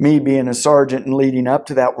me being a sergeant and leading up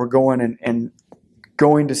to that, were going and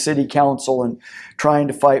going to city council and trying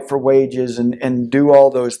to fight for wages and do all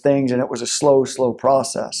those things, and it was a slow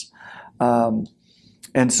process. And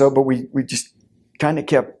so, but we just kind of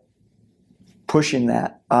kept pushing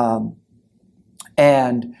that.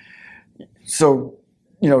 And so,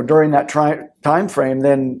 during that time frame,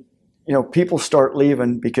 then, people start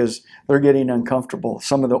leaving because they're getting uncomfortable.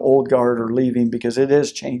 Some of the old guard are leaving because it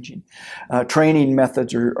is changing. Training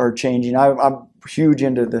methods are changing. I'm huge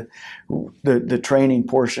into the training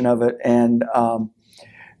portion of it. And,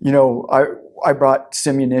 I brought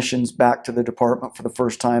simunitions back to the department for the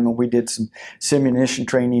first time, and we did some simunition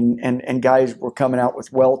training, and guys were coming out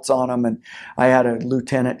with welts on them, and I had a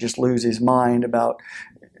lieutenant just lose his mind about,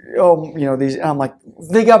 these. And I'm like,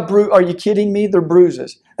 they got are you kidding me? They're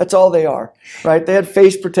bruises. That's all they are, right? They had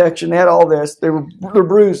face protection. They had all this. They're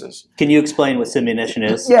bruises. Can you explain what simunition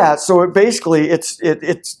is? Yeah. So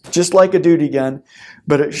it's just like a duty gun,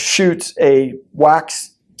 but it shoots a wax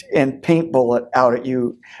and paint bullet out at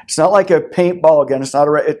you. It's not like a paintball gun.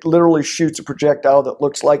 It literally shoots a projectile that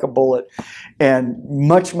looks like a bullet, and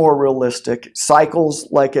much more realistic. Cycles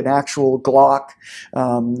like an actual Glock.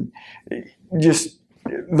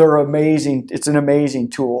 They're amazing. It's an amazing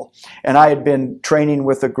tool. And I had been training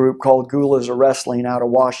with a group called Gulas of Wrestling out of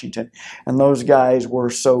Washington, and those guys were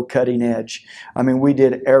so cutting edge. I mean, we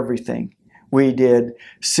did everything. We did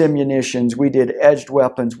simunitions, we did edged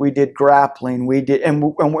weapons, we did grappling,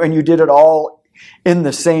 and you did it all in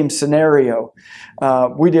the same scenario.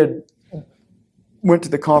 Went to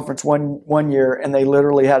the conference one year, and they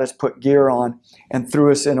literally had us put gear on and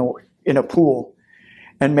threw us in a pool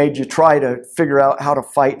and made you try to figure out how to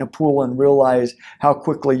fight in a pool and realize how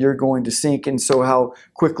quickly you're going to sink, and so how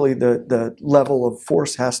quickly the level of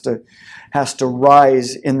force has to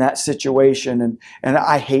rise in that situation. And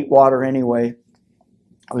I hate water anyway.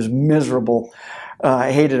 I was miserable.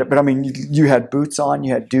 I hated it. But I mean, you had boots on,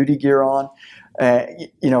 you had duty gear on.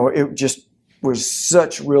 It just was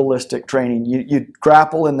such realistic training. You'd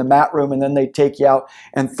grapple in the mat room, and then they'd take you out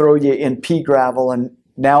and throw you in pea gravel and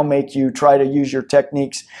now make you try to use your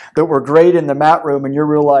techniques that were great in the mat room, and you're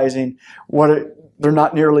realizing they're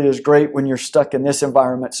not nearly as great when you're stuck in this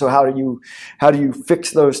environment. So how do you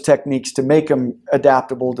fix those techniques to make them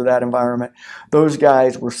adaptable to that environment? Those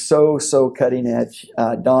guys were so cutting edge.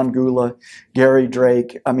 Don Gula, Gary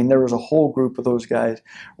Drake. I mean, there was a whole group of those guys.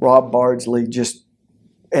 Rob Bardsley,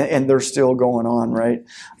 and they're still going on, right?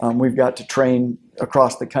 We've got to train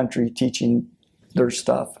across the country teaching their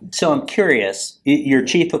stuff. So I'm curious, you're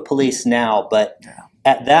chief of police now, but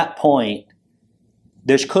at that point,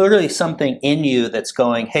 there's clearly something in you that's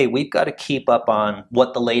going, hey, we've got to keep up on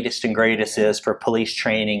what the latest and greatest is for police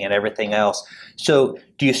training and everything else. So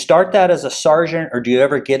do you start that as a sergeant, or do you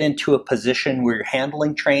ever get into a position where you're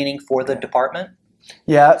handling training for the department?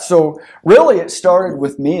 Yeah, so really it started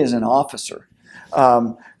with me as an officer.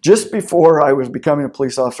 Just before I was becoming a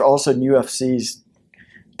police officer, all of a sudden UFC's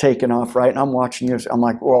taken off, right? And I'm watching UFC. I'm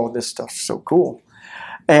like, whoa, this stuff's so cool.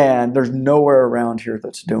 And there's nowhere around here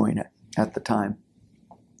that's doing it at the time.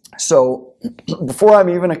 So before I'm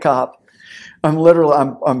even a cop,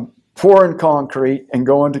 I'm pouring concrete and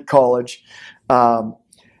going to college.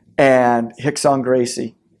 And Hickson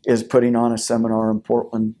Gracie is putting on a seminar in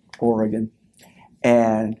Portland, Oregon.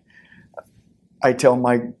 And I tell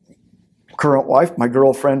my current wife, my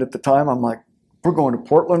girlfriend at the time, I'm like, we're going to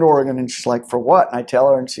Portland, Oregon. And she's like, for what? And I tell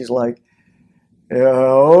her, and she's like,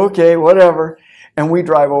 okay, whatever. And we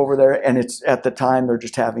drive over there, and it's at the time they're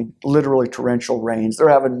just having literally torrential rains. They're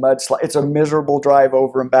having mudslides. It's a miserable drive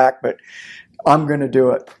over and back, but I'm going to do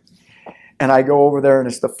it. And I go over there, and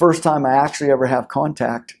it's the first time I actually ever have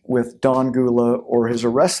contact with Don Gula or his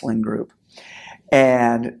wrestling group.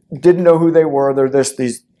 And didn't know who they were. There's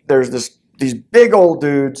these big old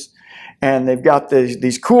dudes, and they've got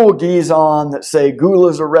these cool gis on that say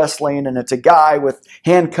Gula's a wrestling, and it's a guy with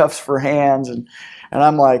handcuffs for hands. And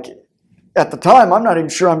I'm like, at the time, I'm not even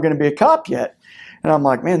sure I'm going to be a cop yet. And I'm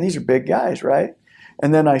like, man, these are big guys, right?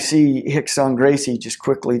 And then I see Hickson Gracie just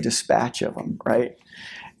quickly dispatch of them, right?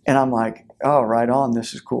 And I'm like, oh, right on,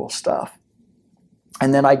 this is cool stuff.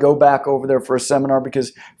 And then I go back over there for a seminar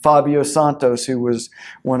because Fabio Santos, who was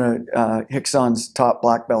one of Hickson's top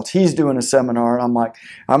black belts, he's doing a seminar. And I'm like,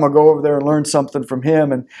 I'm going to go over there and learn something from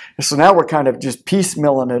him. And so now we're kind of just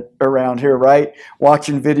piecemealing it around here, right?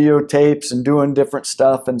 Watching videotapes and doing different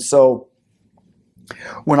stuff. And so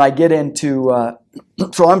when I get into,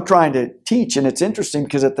 so I'm trying to teach, and it's interesting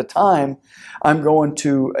because at the time I'm going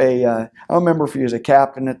to I don't remember if he was a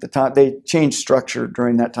captain at the time. They changed structure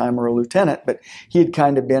during that time, or a lieutenant, but he had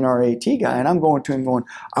kind of been our AT guy. And I'm going to him going,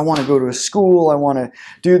 I want to go to a school. I want to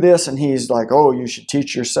do this. And he's like, oh, you should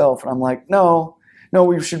teach yourself. And I'm like, no,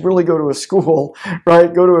 we should really go to a school,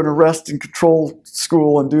 right? Go to an arrest and control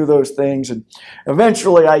school and do those things. And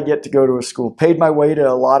eventually I get to go to a school. Paid my way to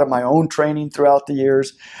a lot of my own training throughout the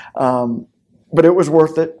years. But it was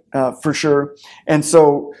worth it for sure. And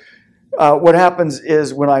so what happens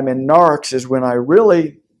is when I'm in narcs is when I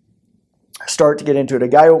really start to get into it. A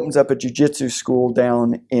guy opens up a jiu-jitsu school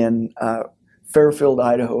down in Fairfield,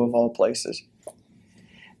 Idaho, of all places.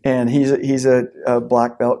 And he's a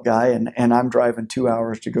black belt guy, and I'm driving 2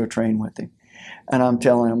 hours to go train with him. And I'm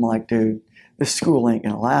telling him, like, dude, this school ain't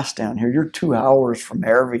going to last down here. You're 2 hours from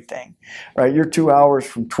everything, right? You're 2 hours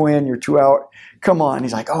from Twin. You're 2 hours. Come on.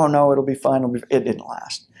 He's like, oh, no, it'll be fine. It didn't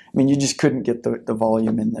last. I mean, you just couldn't get the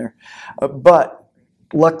volume in there. But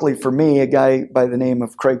luckily for me, a guy by the name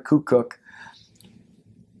of Craig Kukuk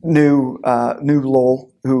knew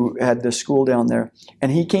Lowell, who had this school down there.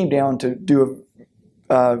 And he came down to do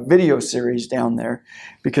a video series down there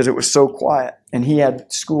because it was so quiet. And he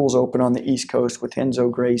had schools open on the East Coast with Renzo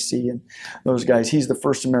Gracie and those guys. He's the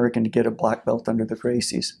first American to get a black belt under the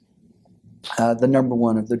Gracies. The number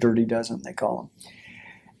one of the Dirty Dozen, they call him.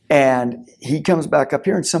 And he comes back up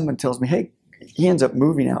here, and someone tells me, hey, he ends up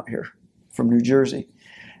moving out here from New Jersey.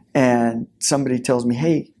 And somebody tells me,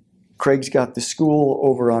 hey, Craig's got the school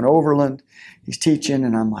over on Overland. He's teaching.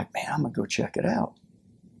 And I'm like, man, I'm going to go check it out.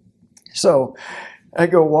 So I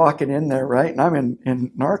go walking in there, right? And I'm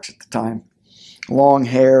in narcs at the time, long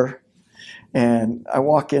hair. And I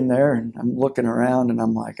walk in there, and I'm looking around, and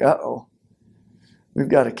I'm like, uh-oh. We've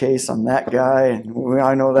got a case on that guy, and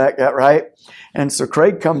I know that guy, right? And so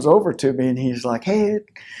Craig comes over to me, and he's like, hey,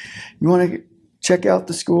 you want to check out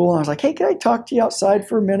the school? And I was like, hey, can I talk to you outside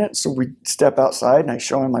for a minute? So we step outside, and I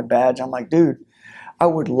show him my badge. I'm like, dude, I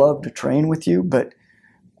would love to train with you, but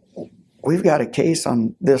we've got a case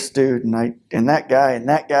on this dude, and that guy, and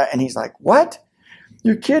that guy. And he's like, what?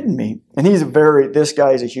 You're kidding me. And this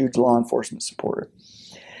guy is a huge law enforcement supporter.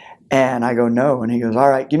 And I go, no. And he goes, all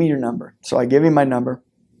right, give me your number. So I give him my number.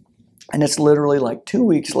 And it's literally like 2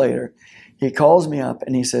 weeks later, he calls me up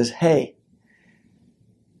and he says, hey,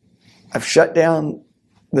 I've shut down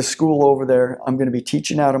the school over there. I'm going to be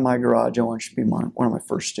teaching out of my garage. I want you to be one of my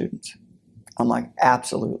first students. I'm like,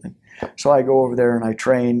 absolutely. So I go over there and I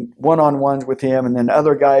train one-on-ones with him, and then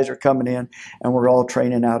other guys are coming in, and we're all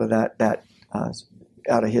training out of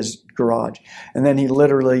out of his garage. And then he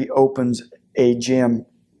literally opens a gym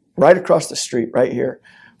right across the street, right here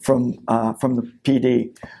from the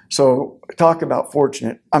PD. So talk about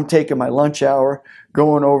fortunate. I'm taking my lunch hour,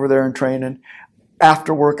 going over there and training.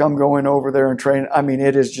 After work, I'm going over there and training. I mean,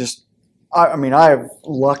 it is just, I have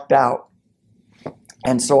lucked out.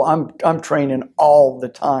 And so I'm training all the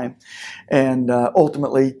time. And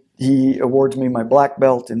ultimately, he awards me my black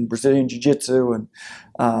belt in Brazilian Jiu-Jitsu.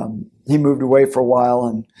 And he moved away for a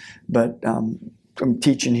while, but I'm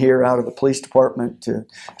teaching here out of the police department to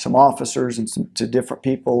some officers and to different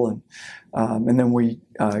people, and then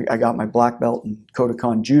I got my black belt in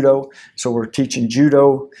Kodokan Judo, so we're teaching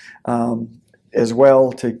judo as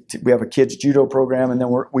well. We have a kids judo program, and then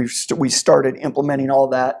we started implementing all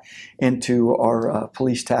that into our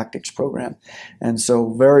police tactics program, and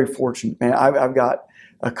so very fortunate, man. I've got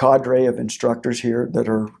a cadre of instructors here that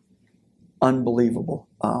are unbelievable.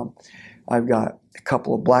 I've got a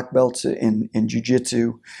couple of black belts in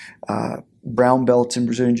jiu-jitsu, brown belts in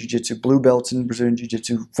Brazilian jiu-jitsu, blue belts in Brazilian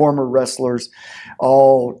jiu-jitsu, former wrestlers,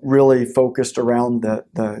 all really focused around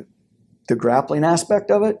the grappling aspect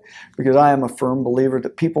of it, because I am a firm believer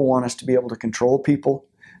that people want us to be able to control people,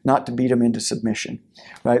 not to beat them into submission,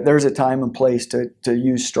 right? There's a time and place to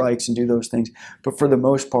use strikes and do those things. But for the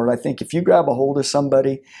most part, I think if you grab a hold of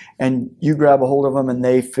somebody and you grab a hold of them and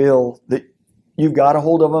they feel that you've got a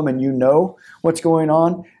hold of them and you know what's going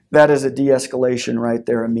on, that is a de-escalation right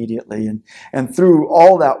there immediately. And through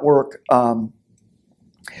all that work,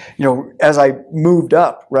 you know, as I moved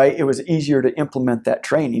up, right, it was easier to implement that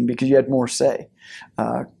training because you had more say.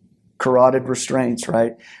 Carotid restraints,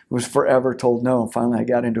 right, was forever told no. Finally, I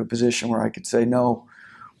got into a position where I could say, no,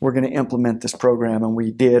 we're going to implement this program, and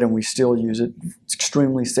we did, and we still use it. It's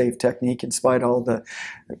extremely safe technique in spite of all the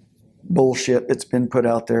bullshit that's been put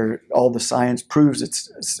out there. All the science proves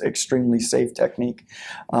it's extremely safe technique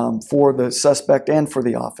for the suspect and for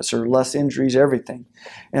the officer. Less injuries, everything.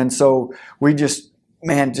 And so we just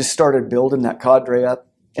started building that cadre up,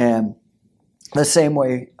 and the same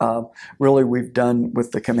way really we've done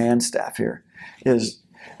with the command staff here is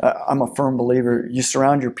I'm a firm believer you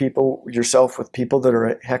surround yourself with people that are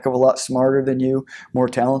a heck of a lot smarter than you, more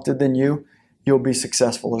talented than you, you'll be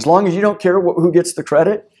successful. As long as you don't care who gets the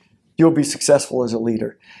credit, you'll be successful as a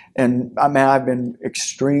leader. And I mean, I've been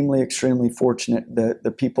extremely, extremely fortunate that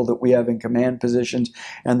the people that we have in command positions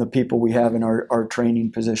and the people we have in our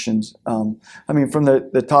training positions. I mean, from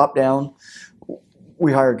the top down,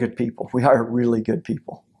 we hire good people. We hire really good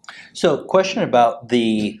people. So, question about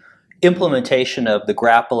the implementation of the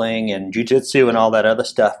grappling and jiu-jitsu and all that other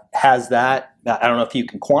stuff. Has that, I don't know if you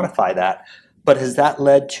can quantify that, but has that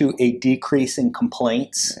led to a decrease in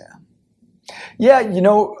complaints? Yeah, you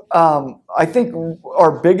know, I think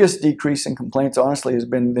our biggest decrease in complaints, honestly, has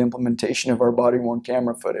been the implementation of our body-worn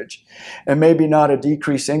camera footage. And maybe not a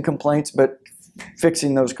decrease in complaints, but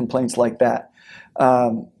fixing those complaints like that.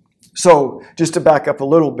 So just to back up a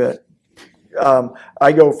little bit,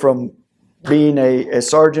 I go from being a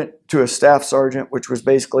sergeant to a staff sergeant, which was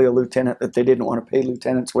basically a lieutenant that they didn't want to pay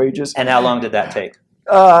lieutenants' wages. And how long did that take?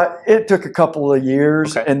 It took a couple of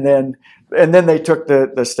years, okay. and then they took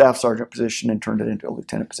the staff sergeant position and turned it into a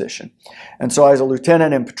lieutenant position. And so I was a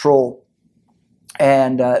lieutenant in patrol,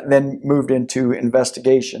 and then moved into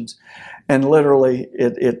investigations. And literally,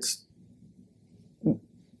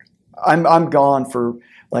 I'm gone for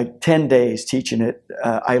like 10 days teaching at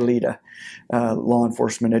ILETA, Law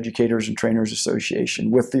Enforcement Educators and Trainers Association,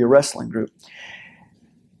 with the wrestling group.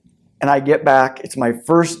 And I get back, it's my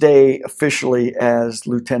first day officially as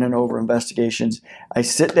lieutenant over investigations. I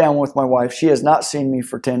sit down with my wife. She has not seen me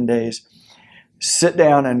for 10 days. Sit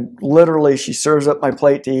down, and literally she serves up my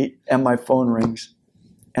plate to eat, and my phone rings.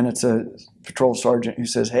 And it's a patrol sergeant who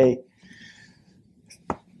says, hey,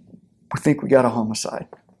 we think we got a homicide.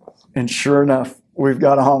 And sure enough, we've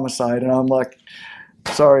got a homicide. And I'm like,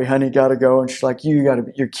 sorry, honey, gotta go. And she's like,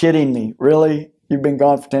 you're kidding me, really? You've been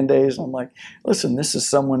gone for 10 days? And I'm like, listen, this is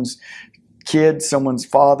someone's kid, someone's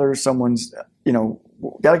father, someone's,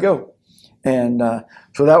 gotta go. And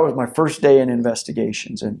so that was my first day in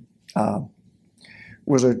investigations, and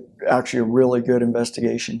was actually a really good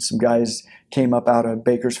investigation. Some guys came up out of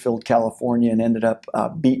Bakersfield, California, and ended up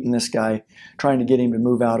beating this guy, trying to get him to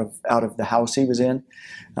move out of the house he was in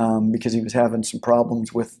because he was having some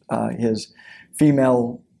problems with his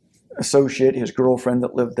female associate, his girlfriend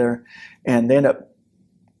that lived there. And they ended up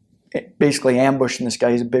basically ambushing this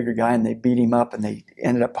guy. He's a bigger guy, and they beat him up, and they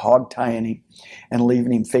ended up hog-tying him and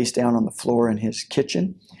leaving him face down on the floor in his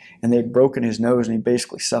kitchen. And they'd broken his nose, and he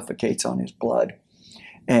basically suffocates on his blood.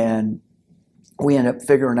 And we end up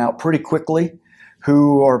figuring out pretty quickly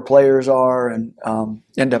who our players are, and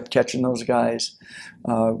end up catching those guys.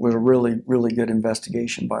 It was a really, really good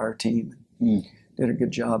investigation by our team. Did a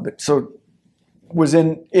good job. But so was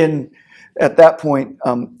in at that point,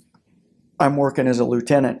 I'm working as a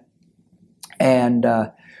lieutenant, and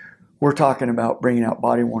we're talking about bringing out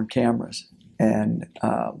body-worn cameras, and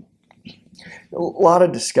a lot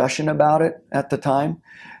of discussion about it at the time.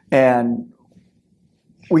 And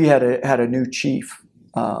we had a new chief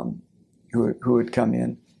who had come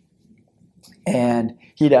in, and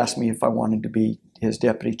he'd asked me if I wanted to be his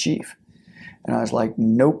deputy chief, and I was like,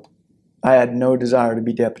 nope. I had no desire to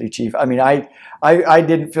be deputy chief. I mean, I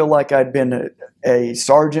didn't feel like I'd been a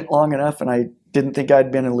sergeant long enough, and I didn't think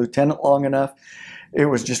I'd been a lieutenant long enough. It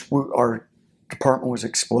was just our department was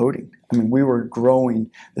exploding. I mean, we were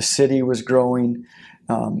growing. The city was growing,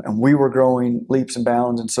 and we were growing leaps and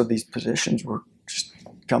bounds. And so these positions were just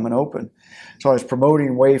coming open. So I was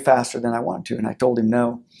promoting way faster than I wanted to, and I told him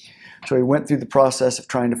no. So he went through the process of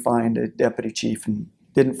trying to find a deputy chief and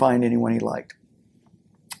didn't find anyone he liked.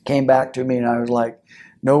 Came back to me, and I was like,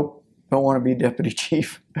 nope, don't want to be deputy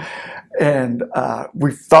chief. And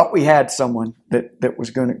we thought we had someone that was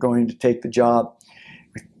going to take the job,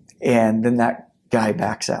 and then that guy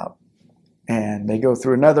backs out. And they go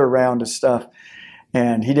through another round of stuff,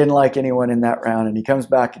 and he didn't like anyone in that round, and he comes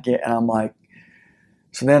back again, and I'm like,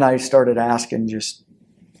 so then I started asking just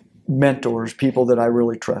mentors, people that I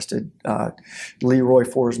really trusted. Leroy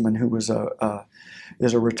Forsman, who was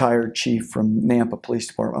is a retired chief from Nampa Police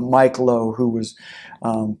Department. Mike Lowe, who was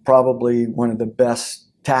probably one of the best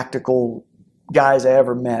tactical guys I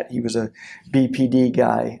ever met. He was a BPD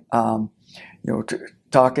guy.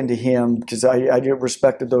 Talking to him, because I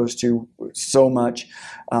respected those two so much.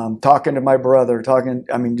 Talking to my brother,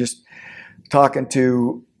 just talking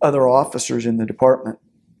to other officers in the department.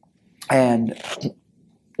 And,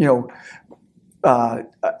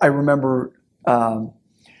 I remember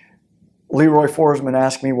Leroy Forsman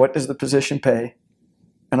asked me, what does the position pay?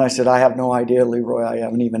 And I said, I have no idea, Leroy. I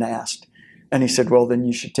haven't even asked. And he said, well, then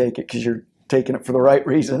you should take it because you're taking it for the right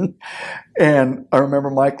reason. And I remember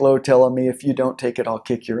Mike Lowe telling me, if you don't take it, I'll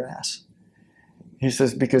kick your ass. He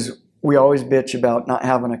says, because we always bitch about not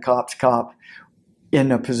having a cop's cop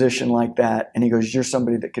in a position like that. And he goes, you're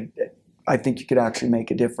somebody that I think you could actually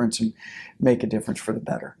make a difference and make a difference for the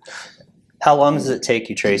better. How long does it take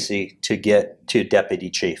you, Tracy, to get to deputy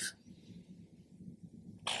chief?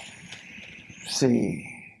 Let's see.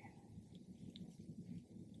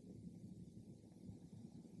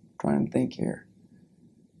 Trying to think here.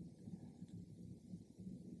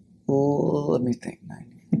 Let me think.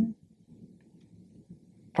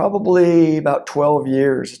 Probably about 12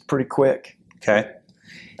 years. It's pretty quick. Okay.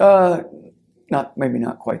 Maybe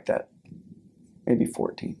not quite that. Maybe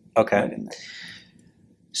 14. Okay. Right in there.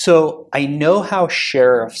 So I know how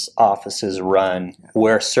sheriff's offices run,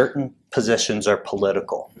 where certain positions are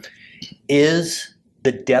political. Is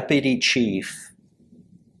the deputy chief,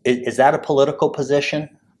 is that a political position?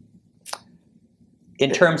 In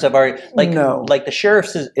terms of no. Like the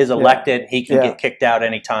sheriff is elected, he can get kicked out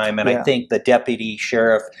anytime, and I think the deputy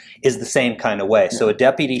sheriff is the same kind of way. So a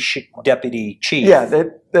deputy chief. Yeah,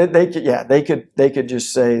 they could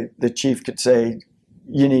just say, the chief could say,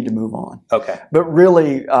 you need to move on. Okay. But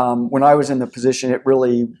really, when I was in the position,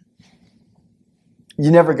 you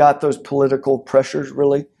never got those political pressures.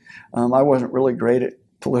 Really, I wasn't really great at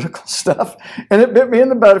political stuff, and it bit me in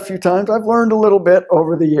the butt a few times. I've learned a little bit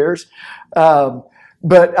over the years.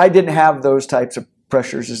 But I didn't have those types of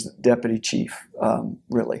pressures as deputy chief,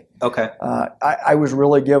 really. Okay. I was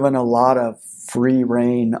really given a lot of free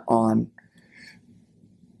rein on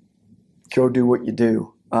go do what you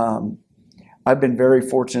do. I've been very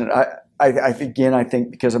fortunate. I think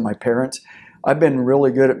because of my parents, I've been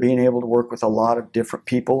really good at being able to work with a lot of different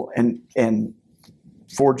people and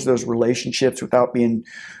forge those relationships without being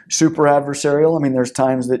super adversarial. I mean, there's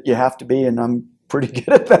times that you have to be, and I'm pretty good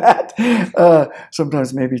at that.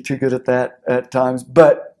 Sometimes maybe too good at that at times.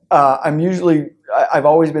 But I've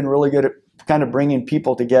always been really good at kind of bringing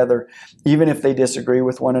people together, even if they disagree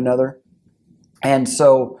with one another. And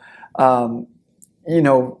so,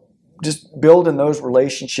 just building those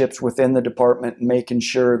relationships within the department and making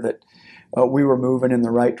sure that we were moving in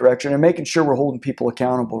the right direction and making sure we're holding people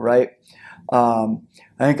accountable, right? I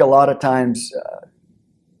think a lot of times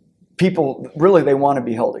people really, they want to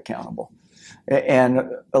be held accountable. And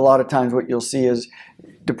a lot of times what you'll see is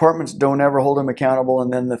departments don't ever hold them accountable,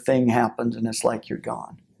 and then the thing happens and it's like you're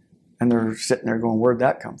gone. And they're sitting there going, where'd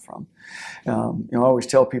that come from? I always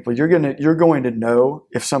tell people, you're going to know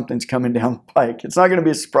if something's coming down the pike. It's not going to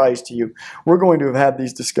be a surprise to you. We're going to have had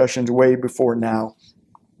these discussions way before now.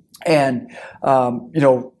 And,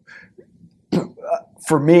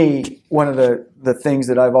 for me, one of the things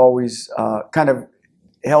that I've always kind of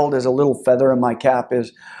held as a little feather in my cap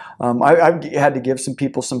is I've had to give some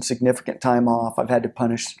people some significant time off. I've had to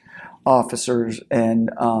punish officers, and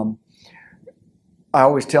I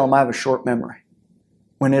always tell them I have a short memory.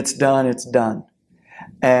 When it's done, it's done.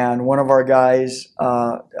 And one of our guys,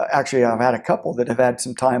 actually I've had a couple that have had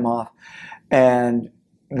some time off, and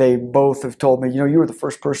they both have told me, you were the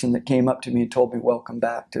first person that came up to me and told me, welcome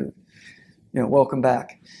back.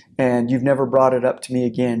 And you've never brought it up to me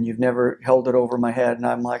again. You've never held it over my head. And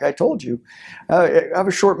I'm like, I told you, I have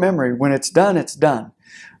a short memory. When it's done, it's done.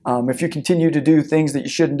 If you continue to do things that you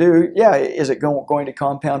shouldn't do, yeah, is it going to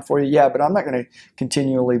compound for you? Yeah, but I'm not going to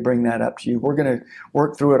continually bring that up to you. We're going to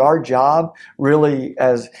work through it. Our job really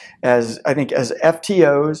as I think as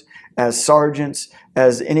FTOs, as sergeants,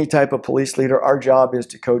 as any type of police leader, our job is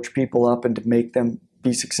to coach people up and to make them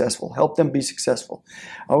be successful, help them be successful.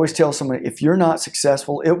 I always tell somebody, if you're not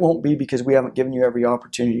successful, it won't be because we haven't given you every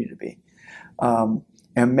opportunity to be.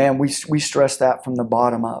 And man, we stress that from the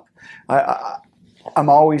bottom up. I'm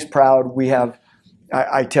always proud.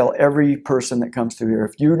 I tell every person that comes through here,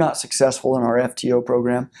 if you're not successful in our FTO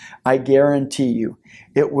program, I guarantee you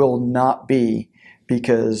it will not be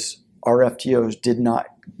because our FTOs did not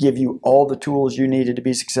give you all the tools you needed to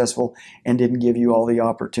be successful and didn't give you all the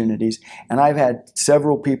opportunities. And I've had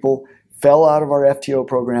several people fell out of our FTO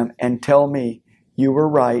program and tell me, you were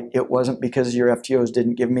right. It wasn't because your FTOs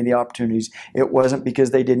didn't give me the opportunities. It wasn't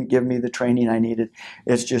because they didn't give me the training I needed.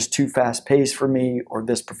 It's just too fast paced for me, or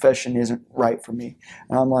this profession isn't right for me.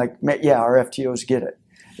 And I'm like, yeah, our FTOs get it.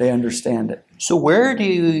 They understand it. So where do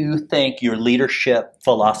you think your leadership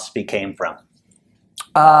philosophy came from?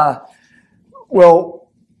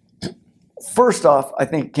 Well, first off, I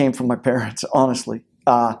think it came from my parents, honestly,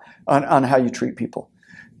 on how you treat people.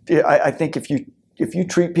 I think if you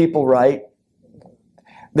treat people right,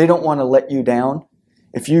 they don't want to let you down.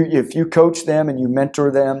 If you coach them and you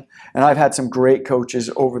mentor them, and I've had some great coaches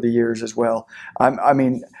over the years as well.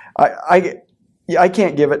 I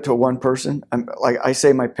can't give it to one person. Like I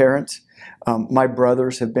say, my parents, my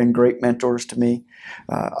brothers have been great mentors to me.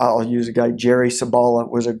 I'll use a guy, Jerry Sabala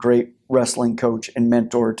was a great wrestling coach and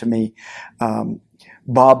mentor to me.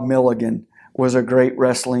 Bob Milligan was a great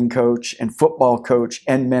wrestling coach and football coach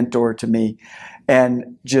and mentor to me.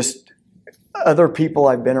 And just other people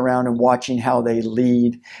I've been around and watching how they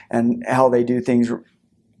lead and how they do things.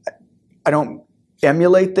 I don't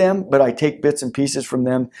emulate them, but I take bits and pieces from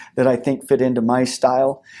them that I think fit into my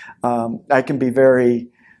style. I can be very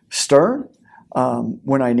stern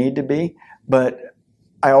when I need to be, but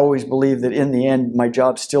I always believe that in the end, my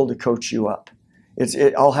job's still to coach you up.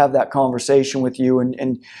 I'll have that conversation with you,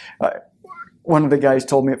 and one of the guys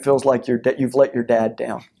told me it feels like you've let your dad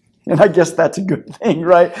down. And I guess that's a good thing,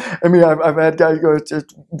 right? I mean, I've had guys go,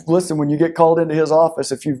 listen, when you get called into his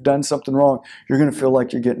office, if you've done something wrong, you're going to feel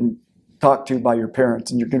like you're getting talked to by your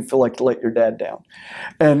parents, and you're going to feel like you let your dad down.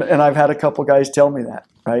 And I've had a couple guys tell me that,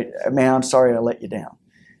 right? Man, I'm sorry I let you down.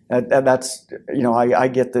 That's, I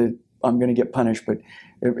get I'm going to get punished, but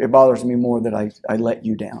it bothers me more that I let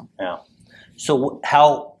you down. Yeah. So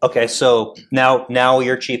so now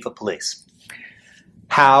you're chief of police.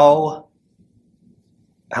 How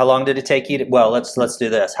long did it take you to, well, let's do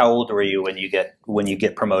this. How old were you when you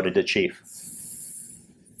get promoted to chief?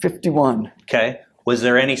 51. Okay. Was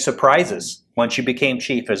there any surprises once you became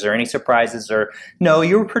chief? Is there any surprises, or no,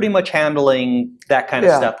 you were pretty much handling that kind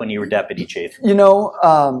of stuff when you were deputy chief?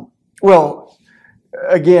 Well,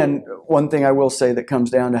 again, one thing I will say that comes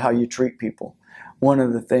down to how you treat people. One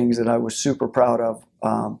of the things that I was super proud of,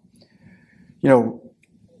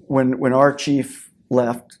 when our chief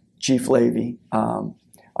left, Chief Levy,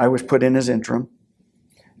 I was put in as interim,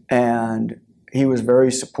 and he was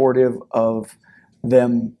very supportive of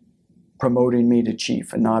them promoting me to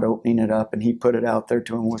chief and not opening it up. And he put it out there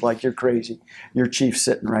to him, was like, you're crazy. Your chief's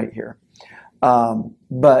sitting right here.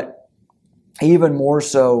 But even more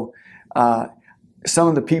so, some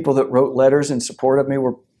of the people that wrote letters in support of me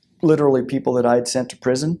were literally people that I'd sent to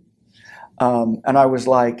prison. And I was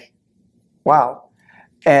like, wow.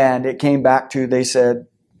 And it came back to, they said,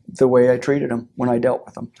 the way I treated them when I dealt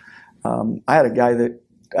with them. I had a guy that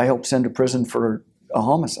I helped send to prison for a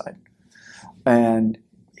homicide. And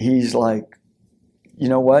he's like, you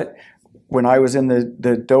know what? When I was in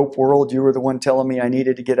the dope world, you were the one telling me I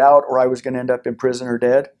needed to get out or I was going to end up in prison or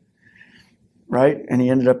dead. Right? And he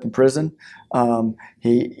ended up in prison. And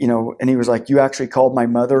he was like, you actually called my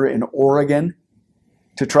mother in Oregon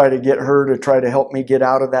to try to get her to try to help me get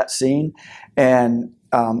out of that scene. And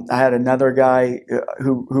I had another guy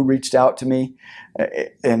who reached out to me,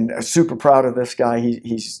 and I'm super proud of this guy.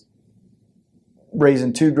 He's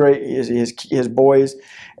raising his boys,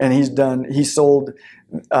 and he sold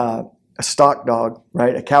a stock dog,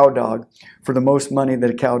 right, a cow dog, for the most money that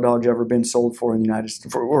a cow dog's ever been sold for in the United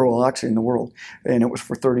States, well, actually in the world, and it was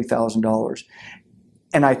for $30,000.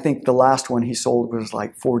 And I think the last one he sold was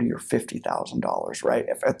like $40,000 or $50,000, right,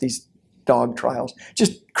 at these dog trials.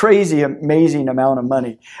 Just crazy, amazing amount of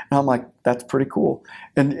money. And I'm like, that's pretty cool.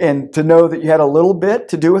 And to know that you had a little bit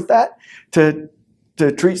to do with that, to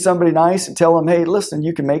treat somebody nice and tell them, hey, listen,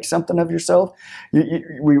 you can make something of yourself.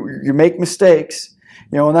 You make mistakes,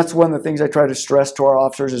 You know, and that's one of the things I try to stress to our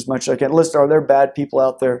officers as much as I can. Listen, are there bad people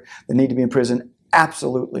out there that need to be in prison?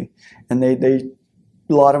 Absolutely. And a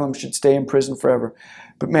lot of them should stay in prison forever.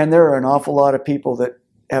 But man, there are an awful lot of people that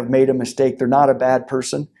have made a mistake. They're not a bad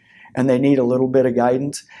person, and they need a little bit of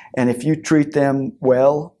guidance. And if you treat them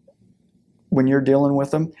well when you're dealing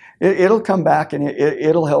with them, it'll come back and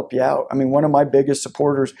it'll help you out. I mean, one of my biggest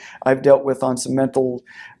supporters I've dealt with on some mental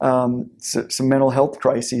health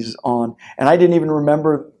crises on, and I didn't even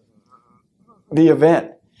remember the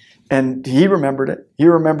event. And he remembered it. He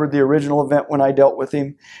remembered the original event when I dealt with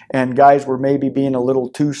him, and guys were maybe being a little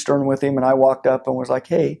too stern with him, and I walked up and was like,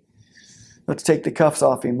 hey, let's take the cuffs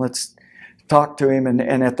off him. Let's talk to him.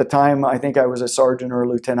 And at the time, I think I was a sergeant or a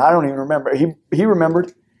lieutenant. I don't even remember. He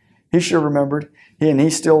remembered. He sure remembered. And he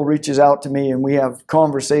still reaches out to me, and we have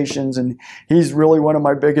conversations, and he's really one of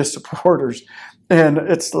my biggest supporters. And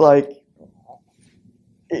it's like,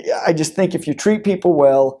 I just think if you treat people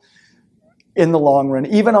well in the long run,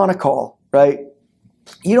 even on a call, right?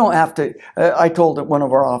 You don't have to. I told one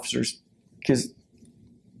of our officers, because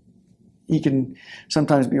he can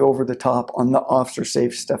sometimes be over the top on the officer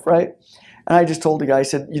safe stuff, right? And I just told the guy, I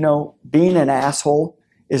said, you know, being an asshole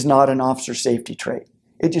is not an officer safety trait.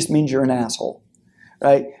 It just means you're an asshole,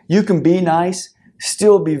 right? You can be nice,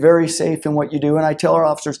 still be very safe in what you do. And I tell our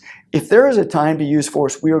officers, if there is a time to use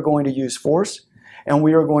force, we are going to use force, and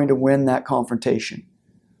we are going to win that confrontation.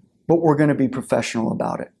 But we're going to be professional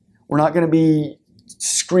about it. We're not going to be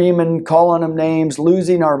screaming, calling them names,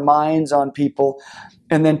 losing our minds on people,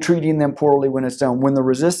 and then treating them poorly when it's done. When the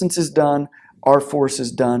resistance is done, our force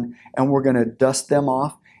is done, and we're going to dust them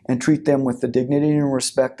off and treat them with the dignity and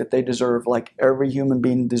respect that they deserve, like every human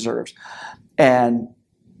being deserves. And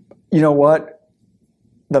you know what?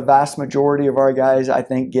 The vast majority of our guys, I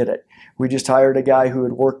think, get it. We just hired a guy who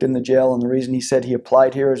had worked in the jail, and the reason he said he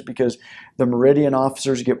applied here is because the Meridian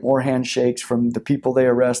officers get more handshakes from the people they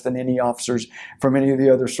arrest than any officers from any of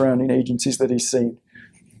the other surrounding agencies that he's seen.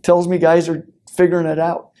 Tells me guys are figuring it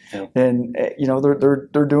out. Yeah. And you know,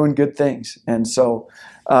 they're doing good things. And so,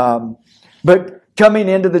 but coming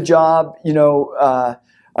into the job, you know,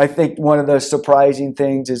 I think one of the surprising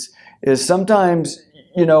things is sometimes,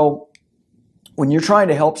 you know, when you're trying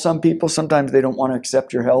to help some people, sometimes they don't want to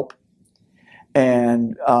accept your help.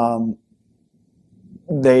 And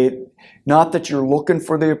not that you're looking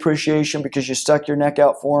for the appreciation because you stuck your neck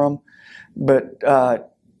out for them, but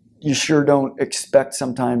you sure don't expect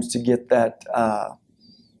sometimes to get that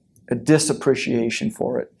a disappreciation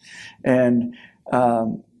for it. And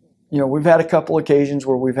you know, we've had a couple occasions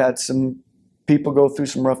where we've had some people go through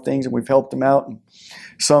some rough things, and we've helped them out. And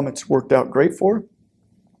some it's worked out great for,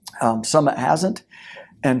 some it hasn't,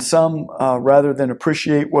 and some rather than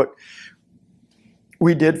appreciate what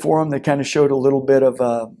we did for them, they kind of showed a little bit of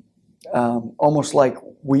almost like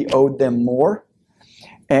we owed them more.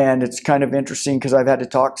 And it's kind of interesting because I've had to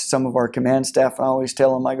talk to some of our command staff, and I always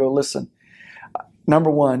tell them, I go, listen, number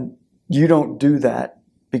one, you don't do that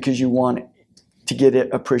because you want to get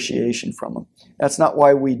appreciation from them. That's not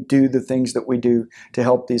why we do the things that we do to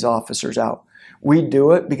help these officers out. We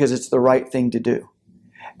do it because it's the right thing to do.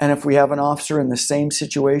 And if we have an officer in the same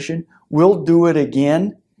situation, we'll do it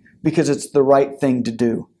again because it's the right thing to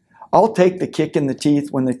do. I'll take the kick in the teeth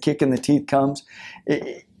when the kick in the teeth comes,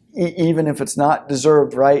 even if it's not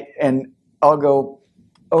deserved, right? And I'll go,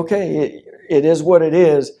 okay, it is what it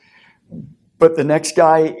is. But the next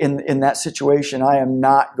guy in that situation, I am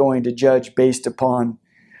not going to judge based upon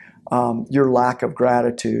your lack of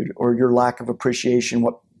gratitude or your lack of appreciation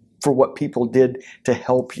for what people did to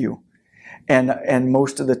help you. And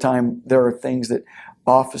most of the time, there are things that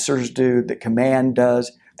officers do, that command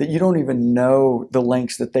does, that you don't even know the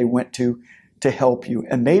lengths that they went to help you,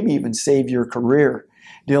 and maybe even save your career,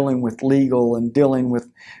 dealing with legal and dealing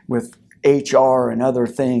with HR and other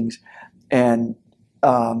things. And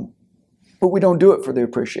but we don't do it for the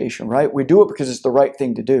appreciation, right? We do it because it's the right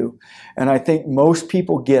thing to do. And I think most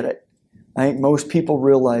people get it. I think most people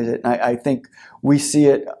realize it. And I think we see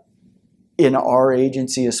it in our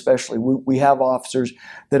agency especially. We have officers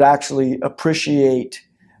that actually appreciate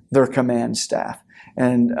their command staff.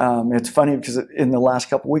 And it's funny because in the last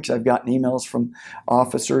couple of weeks, I've gotten emails from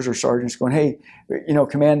officers or sergeants going, hey, you know,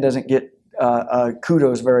 command doesn't get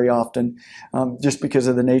kudos very often just because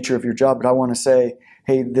of the nature of your job. But I want to say,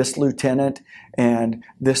 hey, this lieutenant and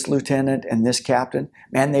this captain,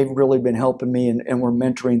 man, they've really been helping me, and we're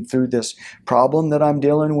mentoring through this problem that I'm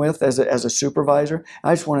dealing with as a supervisor.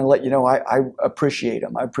 I just want to let you know I appreciate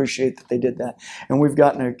them. I appreciate that they did that. And we've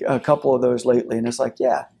gotten a couple of those lately, and it's like,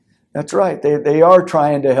 yeah, that's right. They are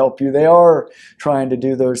trying to help you. They are trying to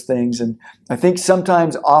do those things. And I think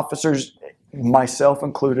sometimes officers myself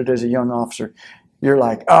included as a young officer, you're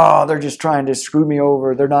like, oh, they're just trying to screw me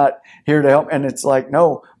over. They're not here to help. And it's like,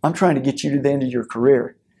 no, I'm trying to get you to the end of your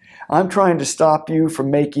career. I'm trying to stop you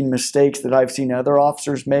from making mistakes that I've seen other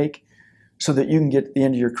officers make so that you can get to the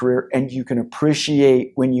end of your career and you can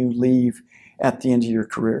appreciate when you leave at the end of your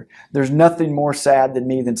career. There's nothing more sad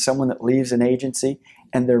than someone that leaves an agency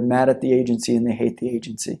and they're mad at the agency and they hate the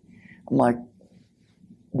agency. I'm like,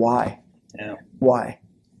 why? Yeah. Why?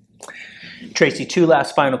 Tracy, two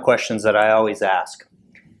last final questions that I always ask.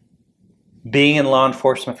 Being in law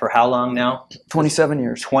enforcement for how long now? 27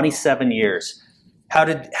 years. 27 years. How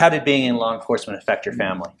did being in law enforcement affect your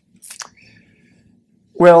family?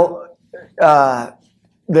 Well, I'll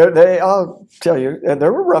tell you,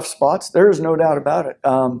 there were rough spots. There is no doubt about it.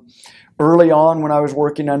 Early on when I was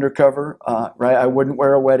working undercover, right, I wouldn't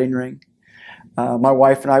wear a wedding ring. My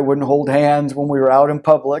wife and I wouldn't hold hands when we were out in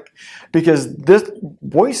public because this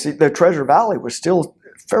Boise, the Treasure Valley, was still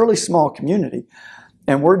a fairly small community.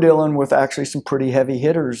 And we're dealing with actually some pretty heavy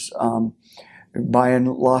hitters buying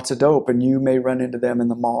lots of dope, and you may run into them in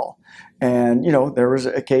the mall. And, you know, there was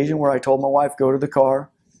an occasion where I told my wife, go to the car,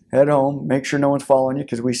 head home, make sure no one's following you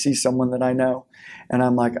because we see someone that I know. And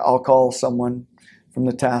I'm like, I'll call someone from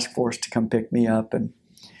the task force to come pick me up. And,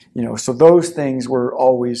 you know, so those things were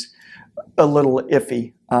always a little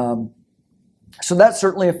iffy. So that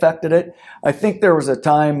certainly affected it. I think there was a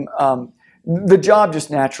time, the job just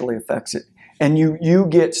naturally affects it. And you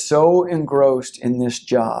get so engrossed in this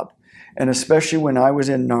job. And especially when I was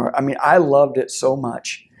in NAR, I mean, I loved it so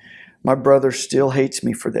much. My brother still hates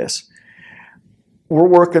me for this. We're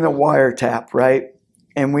working a wiretap, right?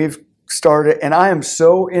 And we've started, and I am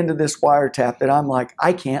so into this wiretap that I'm like,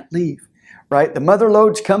 I can't leave, right? The mother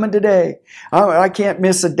load's coming today. I can't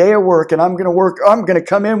miss a day of work, and I'm going to work. I'm going to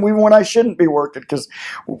come in even when I shouldn't be working because,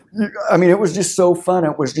 I mean, it was just so fun.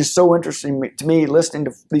 It was just so interesting to me listening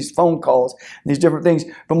to these phone calls and these different things.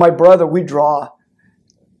 But my brother, we draw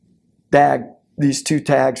these 2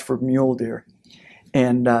 tags for mule deer,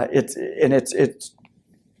 and it's a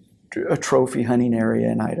trophy hunting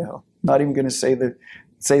area in Idaho. Not even going to say the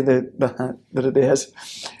hunt that it is.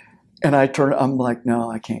 And I'm like,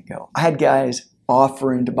 no, I can't go. I had guys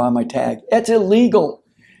offering to buy my tag. It's illegal.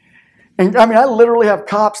 And I mean, I literally have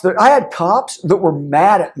I had cops that were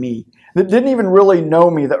mad at me that didn't even really know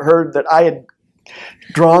me, that heard that I had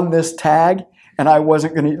drawn this tag and I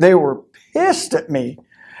wasn't going to. They were pissed at me.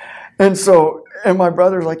 And my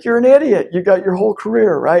brother's like, you're an idiot. You got your whole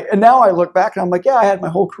career, right? And now I look back and I'm like, yeah, I had my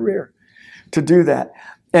whole career to do that.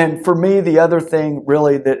 And for me, the other thing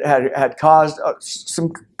really that had caused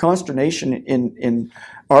some consternation in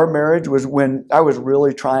our marriage was when I was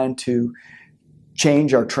really trying to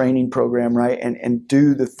change our training program, right? And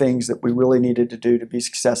do the things that we really needed to do to be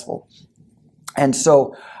successful. And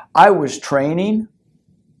so I was training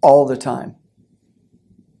all the time.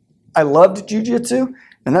 I loved jiu-jitsu.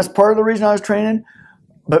 And that's part of the reason I was training.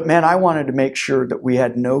 But man, I wanted to make sure that we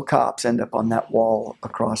had no cops end up on that wall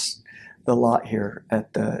across the lot here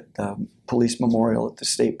at the police memorial at the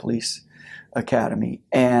State Police Academy.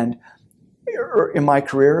 And in my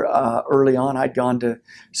career, early on, I'd gone to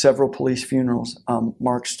several police funerals.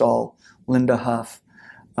 Mark Stahl, Linda Huff,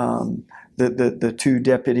 the 2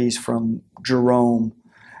 deputies from Jerome,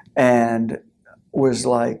 and was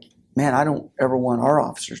like, man, I don't ever want our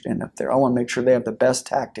officers to end up there. I want to make sure they have the best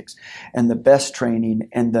tactics and the best training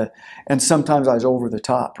and sometimes I was over the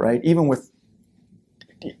top, right? Even with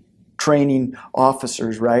training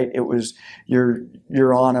officers, right? It was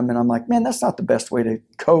you're on them, and I'm like, man, that's not the best way to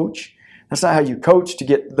coach. That's not how you coach to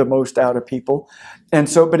get the most out of people. And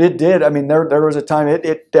so, but it did. I mean, there was a time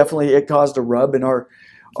it definitely caused a rub in our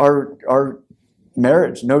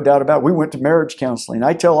marriage, no doubt about it. We went to marriage counseling.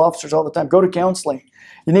 I tell officers all the time, go to counseling.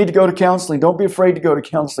 You need to go to counseling. Don't be afraid to go to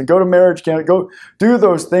counseling. Go to marriage counseling. Go do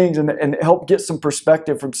those things and help get some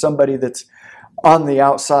perspective from somebody that's on the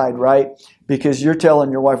outside, right? Because you're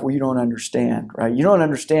telling your wife, well, you don't understand, right? You don't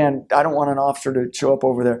understand. I don't want an officer to show up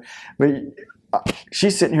over there. But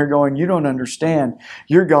she's sitting here going, you don't understand.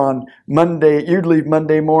 You're gone Monday. You leave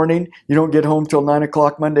Monday morning. You don't get home till 9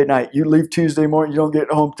 o'clock Monday night. You leave Tuesday morning. You don't get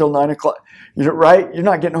home till 9 o'clock. Right? You're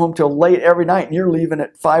not getting home till late every night, and you're leaving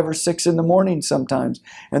at 5 or 6 in the morning sometimes,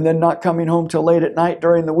 and then not coming home till late at night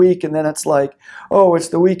during the week. And then it's like, oh, it's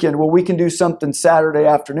the weekend. Well, we can do something Saturday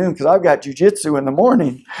afternoon because I've got jiu-jitsu in the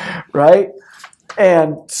morning, right?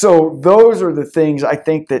 And so those are the things I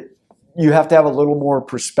think that you have to have a little more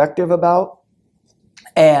perspective about.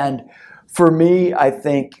 And for me, I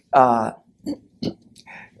think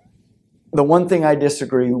the one thing I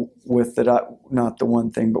disagree with not the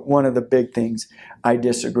one thing, but one of the big things I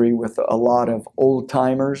disagree with a lot of old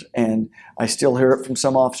timers, and I still hear it from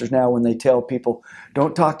some officers now when they tell people,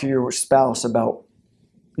 don't talk to your spouse about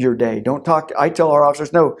your day. I tell our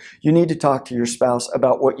officers, no, you need to talk to your spouse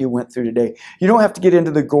about what you went through today. You don't have to get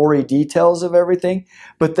into the gory details of everything,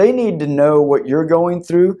 but they need to know what you're going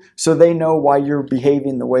through so they know why you're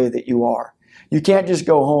behaving the way that you are. You can't just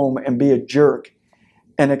go home and be a jerk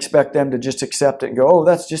and expect them to just accept it and go, oh,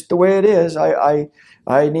 that's just the way it is. I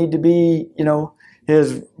need to be,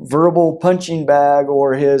 his verbal punching bag,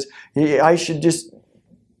 or I should just,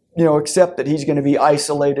 accept that he's going to be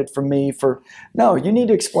isolated from me no, you need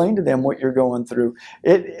to explain to them what you're going through.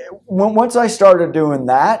 Once I started doing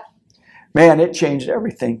that, man, it changed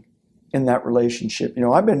everything in that relationship.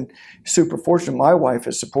 I've been super fortunate. My wife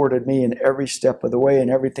has supported me in every step of the way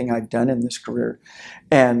and everything I've done in this career.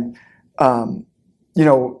 And,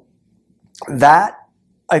 that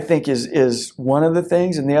I think is one of the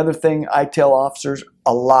things. And the other thing I tell officers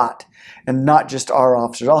a lot, and not just our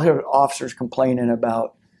officers, I'll hear officers complaining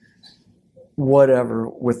about whatever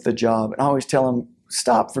with the job. And I always tell them,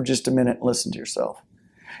 stop for just a minute and listen to yourself.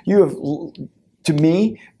 To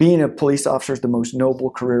me, being a police officer is the most noble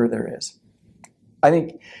career there is. I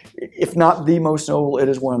think, if not the most noble, it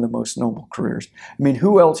is one of the most noble careers. I mean,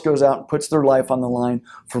 who else goes out and puts their life on the line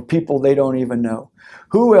for people they don't even know?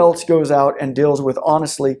 Who else goes out and deals with,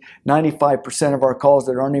 honestly, 95% of our calls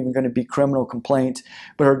that aren't even going to be criminal complaints,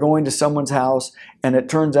 but are going to someone's house, and it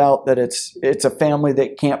turns out that it's a family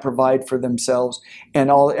that can't provide for themselves,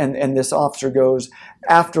 and this officer goes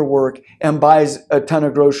after work and buys a ton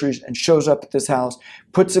of groceries and shows up at this house,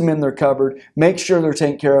 puts them in their cupboard, makes sure they're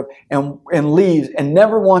taken care of, and leaves, and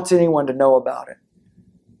never wants anyone to know about it,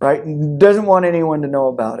 right? Doesn't want anyone to know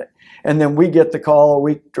about it. And then we get the call a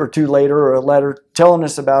week or two later, or a letter telling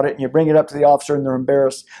us about it, and you bring it up to the officer and they're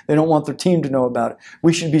embarrassed. They don't want their team to know about it.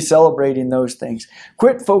 We should be celebrating those things.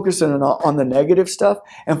 Quit focusing on the negative stuff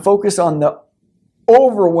and focus on the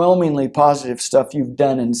overwhelmingly positive stuff you've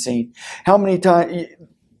done and seen. How many times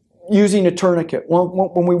using a tourniquet?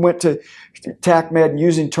 When we went to TAC Med and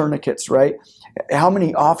using tourniquets, right? How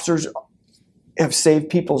many officers have saved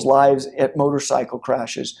people's lives at motorcycle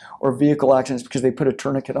crashes or vehicle accidents because they put a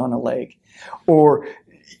tourniquet on a leg? Or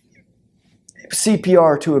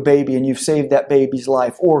CPR to a baby and you've saved that baby's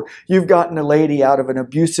life. Or you've gotten a lady out of an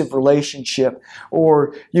abusive relationship.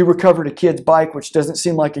 Or you recovered a kid's bike, which doesn't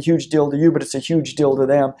seem like a huge deal to you, but it's a huge deal to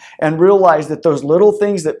them. And realize that those little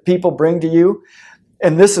things that people bring to you,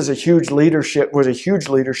 and this is was a huge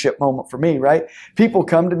leadership moment for me, right? People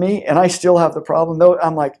come to me and I still have the problem, though.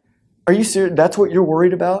 I'm like, are you serious? That's what you're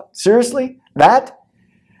worried about? Seriously? That?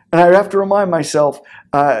 And I have to remind myself,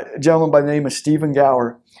 a gentleman by the name of Stephen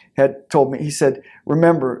Gower had told me, he said,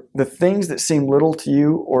 remember, the things that seem little to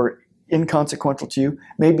you or inconsequential to you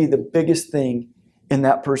may be the biggest thing in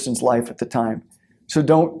that person's life at the time. So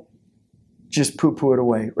don't just poo-poo it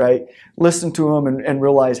away, right? Listen to them and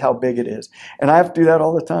realize how big it is. And I have to do that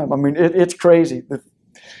all the time. I mean, it's crazy.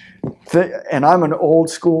 And I'm an old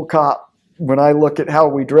school cop. When I look at how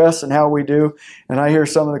we dress and how we do, and I hear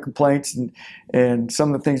some of the complaints and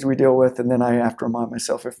some of the things we deal with, and then I have to remind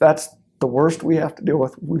myself, if that's the worst we have to deal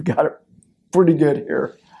with, we've got it pretty good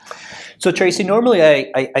here. So Tracy, normally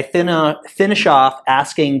I finish off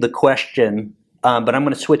asking the question, but I'm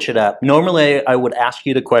going to switch it up. Normally I would ask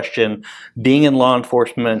you the question, being in law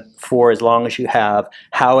enforcement for as long as you have,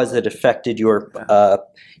 how has it affected your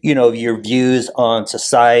your views on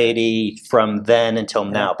society from then until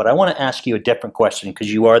now? But I want to ask you a different question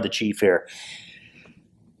because you are the chief here.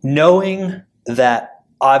 Knowing that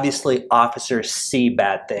obviously officers see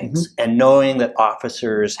bad things, and knowing that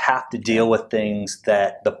officers have to deal with things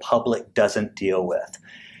that the public doesn't deal with,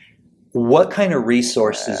 what kind of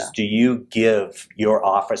resources do you give your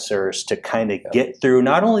officers to kind of get through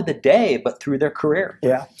not only the day, but through their career?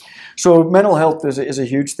 Yeah. So mental health is a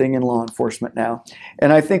huge thing in law enforcement now.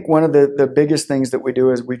 And I think one of the biggest things that we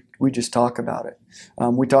do is we just talk about it.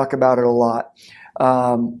 We talk about it a lot.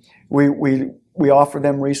 We offer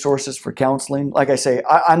them resources for counseling. Like I say,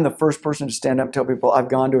 I'm the first person to stand up and tell people, I've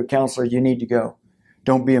gone to a counselor, you need to go.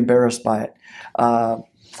 Don't be embarrassed by it.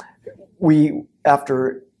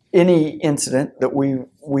 After any incident that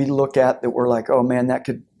we look at that we're like, oh man, that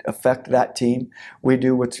could affect that team, we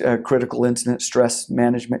do what's a critical incident stress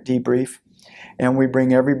management debrief, and we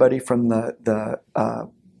bring everybody from the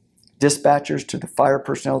dispatchers to the fire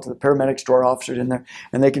personnel to the paramedics to our officers in there,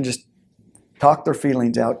 and they can just talk their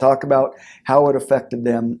feelings out, talk about how it affected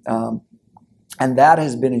them. And that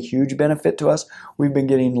has been a huge benefit to us. We've been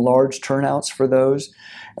getting large turnouts for those,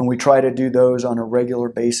 and we try to do those on a regular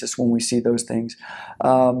basis when we see those things.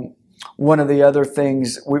 One of the other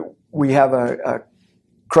things, we have a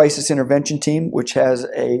crisis intervention team, which has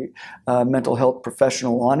a mental health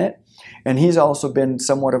professional on it. And he's also been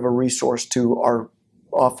somewhat of a resource to our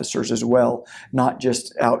officers as well, not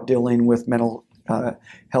just out dealing with mental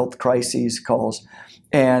health crises calls.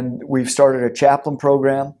 And we've started a chaplain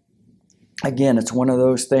program. Again, it's one of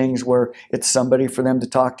those things where it's somebody for them to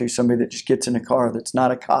talk to, somebody that just gets in a car, that's not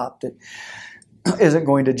a cop, that isn't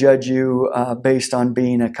going to judge you based on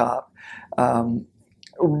being a cop.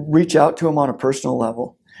 Reach out to them on a personal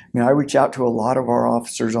level. I mean, I reach out to a lot of our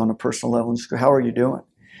officers on a personal level and just go, how are you doing?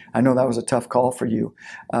 I know that was a tough call for you.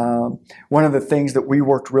 One of the things that we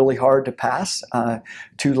worked really hard to pass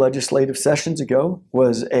 2 legislative sessions ago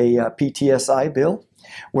was a PTSI bill,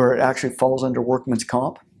 where it actually falls under workman's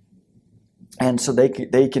comp. And so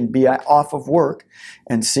they can be off of work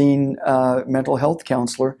and seeing a mental health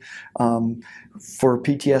counselor for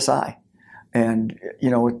PTSI. And, you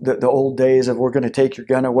know, the old days of we're going to take your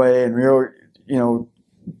gun away and, you know,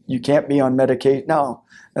 you can't be on medication. No,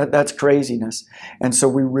 that's craziness. And so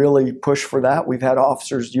we really push for that. We've had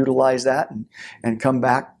officers utilize that and come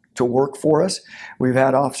back to work for us. We've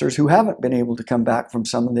had officers who haven't been able to come back from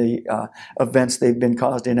some of the events they've been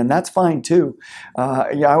caused in, and that's fine too.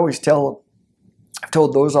 I always I've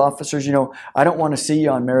told those officers, you know, I don't want to see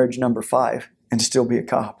you on marriage number 5 and still be a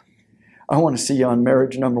cop. I want to see you on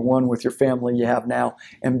marriage number 1 with your family you have now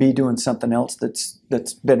and be doing something else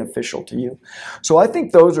that's beneficial to you. So I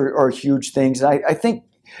think those are huge things. I think,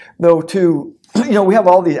 though, too, you know, we have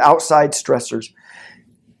all these outside stressors.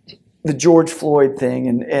 The George Floyd thing,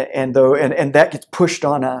 and that gets pushed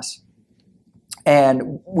on us.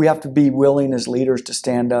 And we have to be willing as leaders to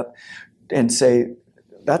stand up and say,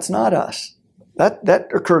 that's not us. That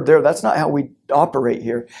occurred there. That's not how we operate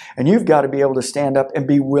here. And you've got to be able to stand up and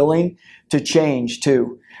be willing to change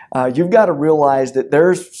too. You've got to realize that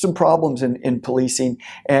there's some problems in policing,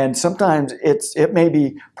 and sometimes it may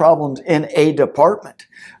be problems in a department.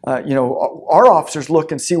 You know, our officers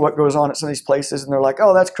look and see what goes on at some of these places, and they're like,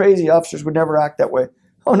 "Oh, that's crazy. Officers would never act that way."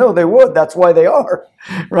 Oh no, they would. That's why they are,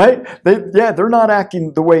 right? They're not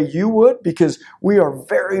acting the way you would, because we are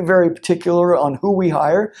very, very particular on who we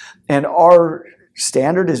hire, and our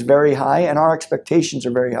standard is very high, and our expectations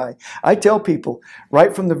are very high. I tell people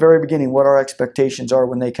right from the very beginning what our expectations are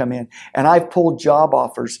when they come in, and I've pulled job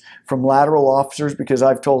offers from lateral officers because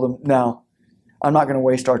I've told them, no, I'm not going to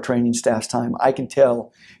waste our training staff's time. I can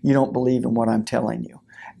tell you don't believe in what I'm telling you.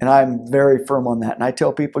 And I'm very firm on that. And I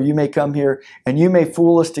tell people, you may come here and you may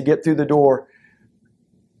fool us to get through the door,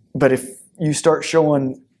 but if you start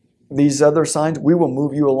showing these other signs, we will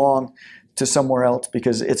move you along to somewhere else,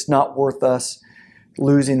 because it's not worth us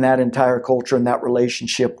losing that entire culture and that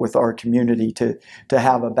relationship with our community to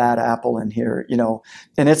have a bad apple in here, you know.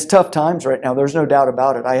 And it's tough times right now. There's no doubt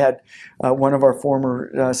about it. I had one of our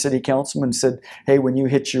former city councilmen said, "Hey, when you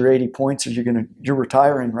hit your 80 points, you're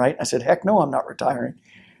retiring, right?" I said, "Heck no, I'm not retiring."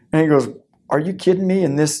 And he goes, "Are you kidding me?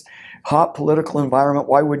 In this hot political environment,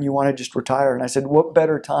 why wouldn't you want to just retire?" And I said, what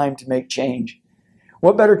better time to make change?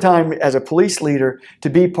 What better time as a police leader to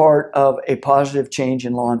be part of a positive change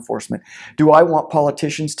in law enforcement? Do I want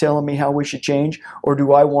politicians telling me how we should change, or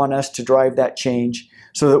do I want us to drive that change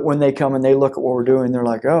so that when they come and they look at what we're doing, they're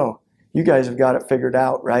like, "Oh, you guys have got it figured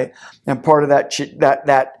out," right? And part of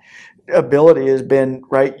that ability has been,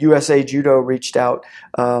 right, USA Judo reached out,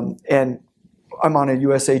 and I'm on a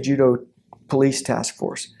USA Judo Police Task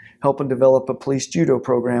Force, helping develop a police judo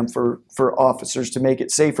program for officers to make it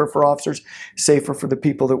safer for officers, safer for the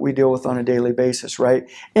people that we deal with on a daily basis, right?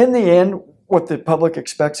 In the end, what the public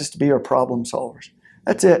expects us to be are problem solvers.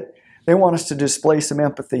 That's it. They want us to display some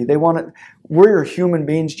empathy. We're human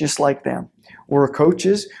beings just like them. We're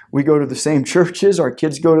coaches. We go to the same churches. Our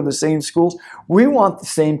kids go to the same schools. We want the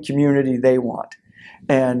same community they want.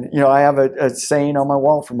 And, you know, I have a saying on my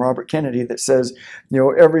wall from Robert Kennedy that says, you know,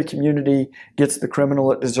 every community gets the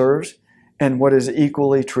criminal it deserves. And what is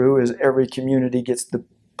equally true is every community gets the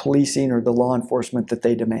policing or the law enforcement that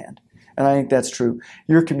they demand. And I think that's true.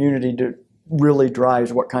 Your community really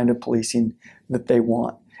drives what kind of policing that they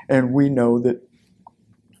want. And we know that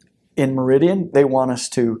in Meridian, they want us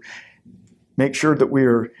to make sure that we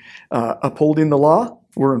are upholding the law,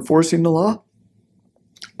 we're enforcing the law,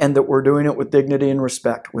 and that we're doing it with dignity and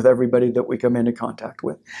respect with everybody that we come into contact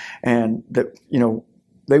with. And that, you know,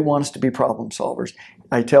 they want us to be problem solvers.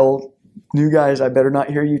 I tell new guys, I better not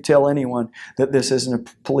hear you tell anyone that this isn't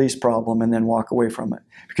a police problem and then walk away from it,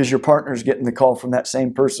 because your partner's getting the call from that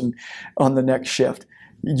same person on the next shift.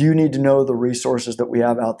 you need to know the resources that we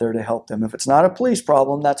have out there to help them. If it's not a police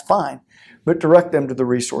problem, that's fine, but direct them to the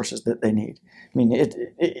resources that they need. I mean,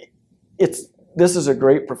 this is a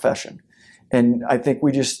great profession, and I think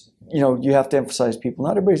we just, you have to emphasize people.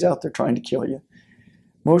 Not everybody's out there trying to kill you.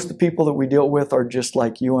 Most of the people that we deal with are just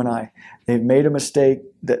like you and I. They've made a mistake,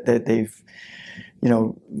 that they've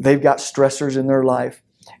got stressors in their life.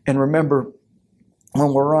 And remember,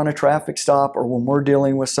 when we're on a traffic stop or when we're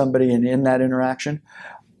dealing with somebody and in that interaction,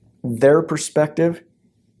 their perspective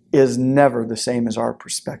is never the same as our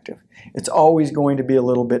perspective. It's always going to be a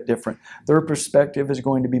little bit different. Their perspective is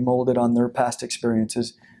going to be molded on their past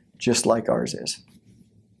experiences, just like ours is.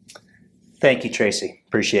 Thank you, Tracy.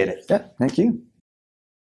 Appreciate it. Yeah, thank you.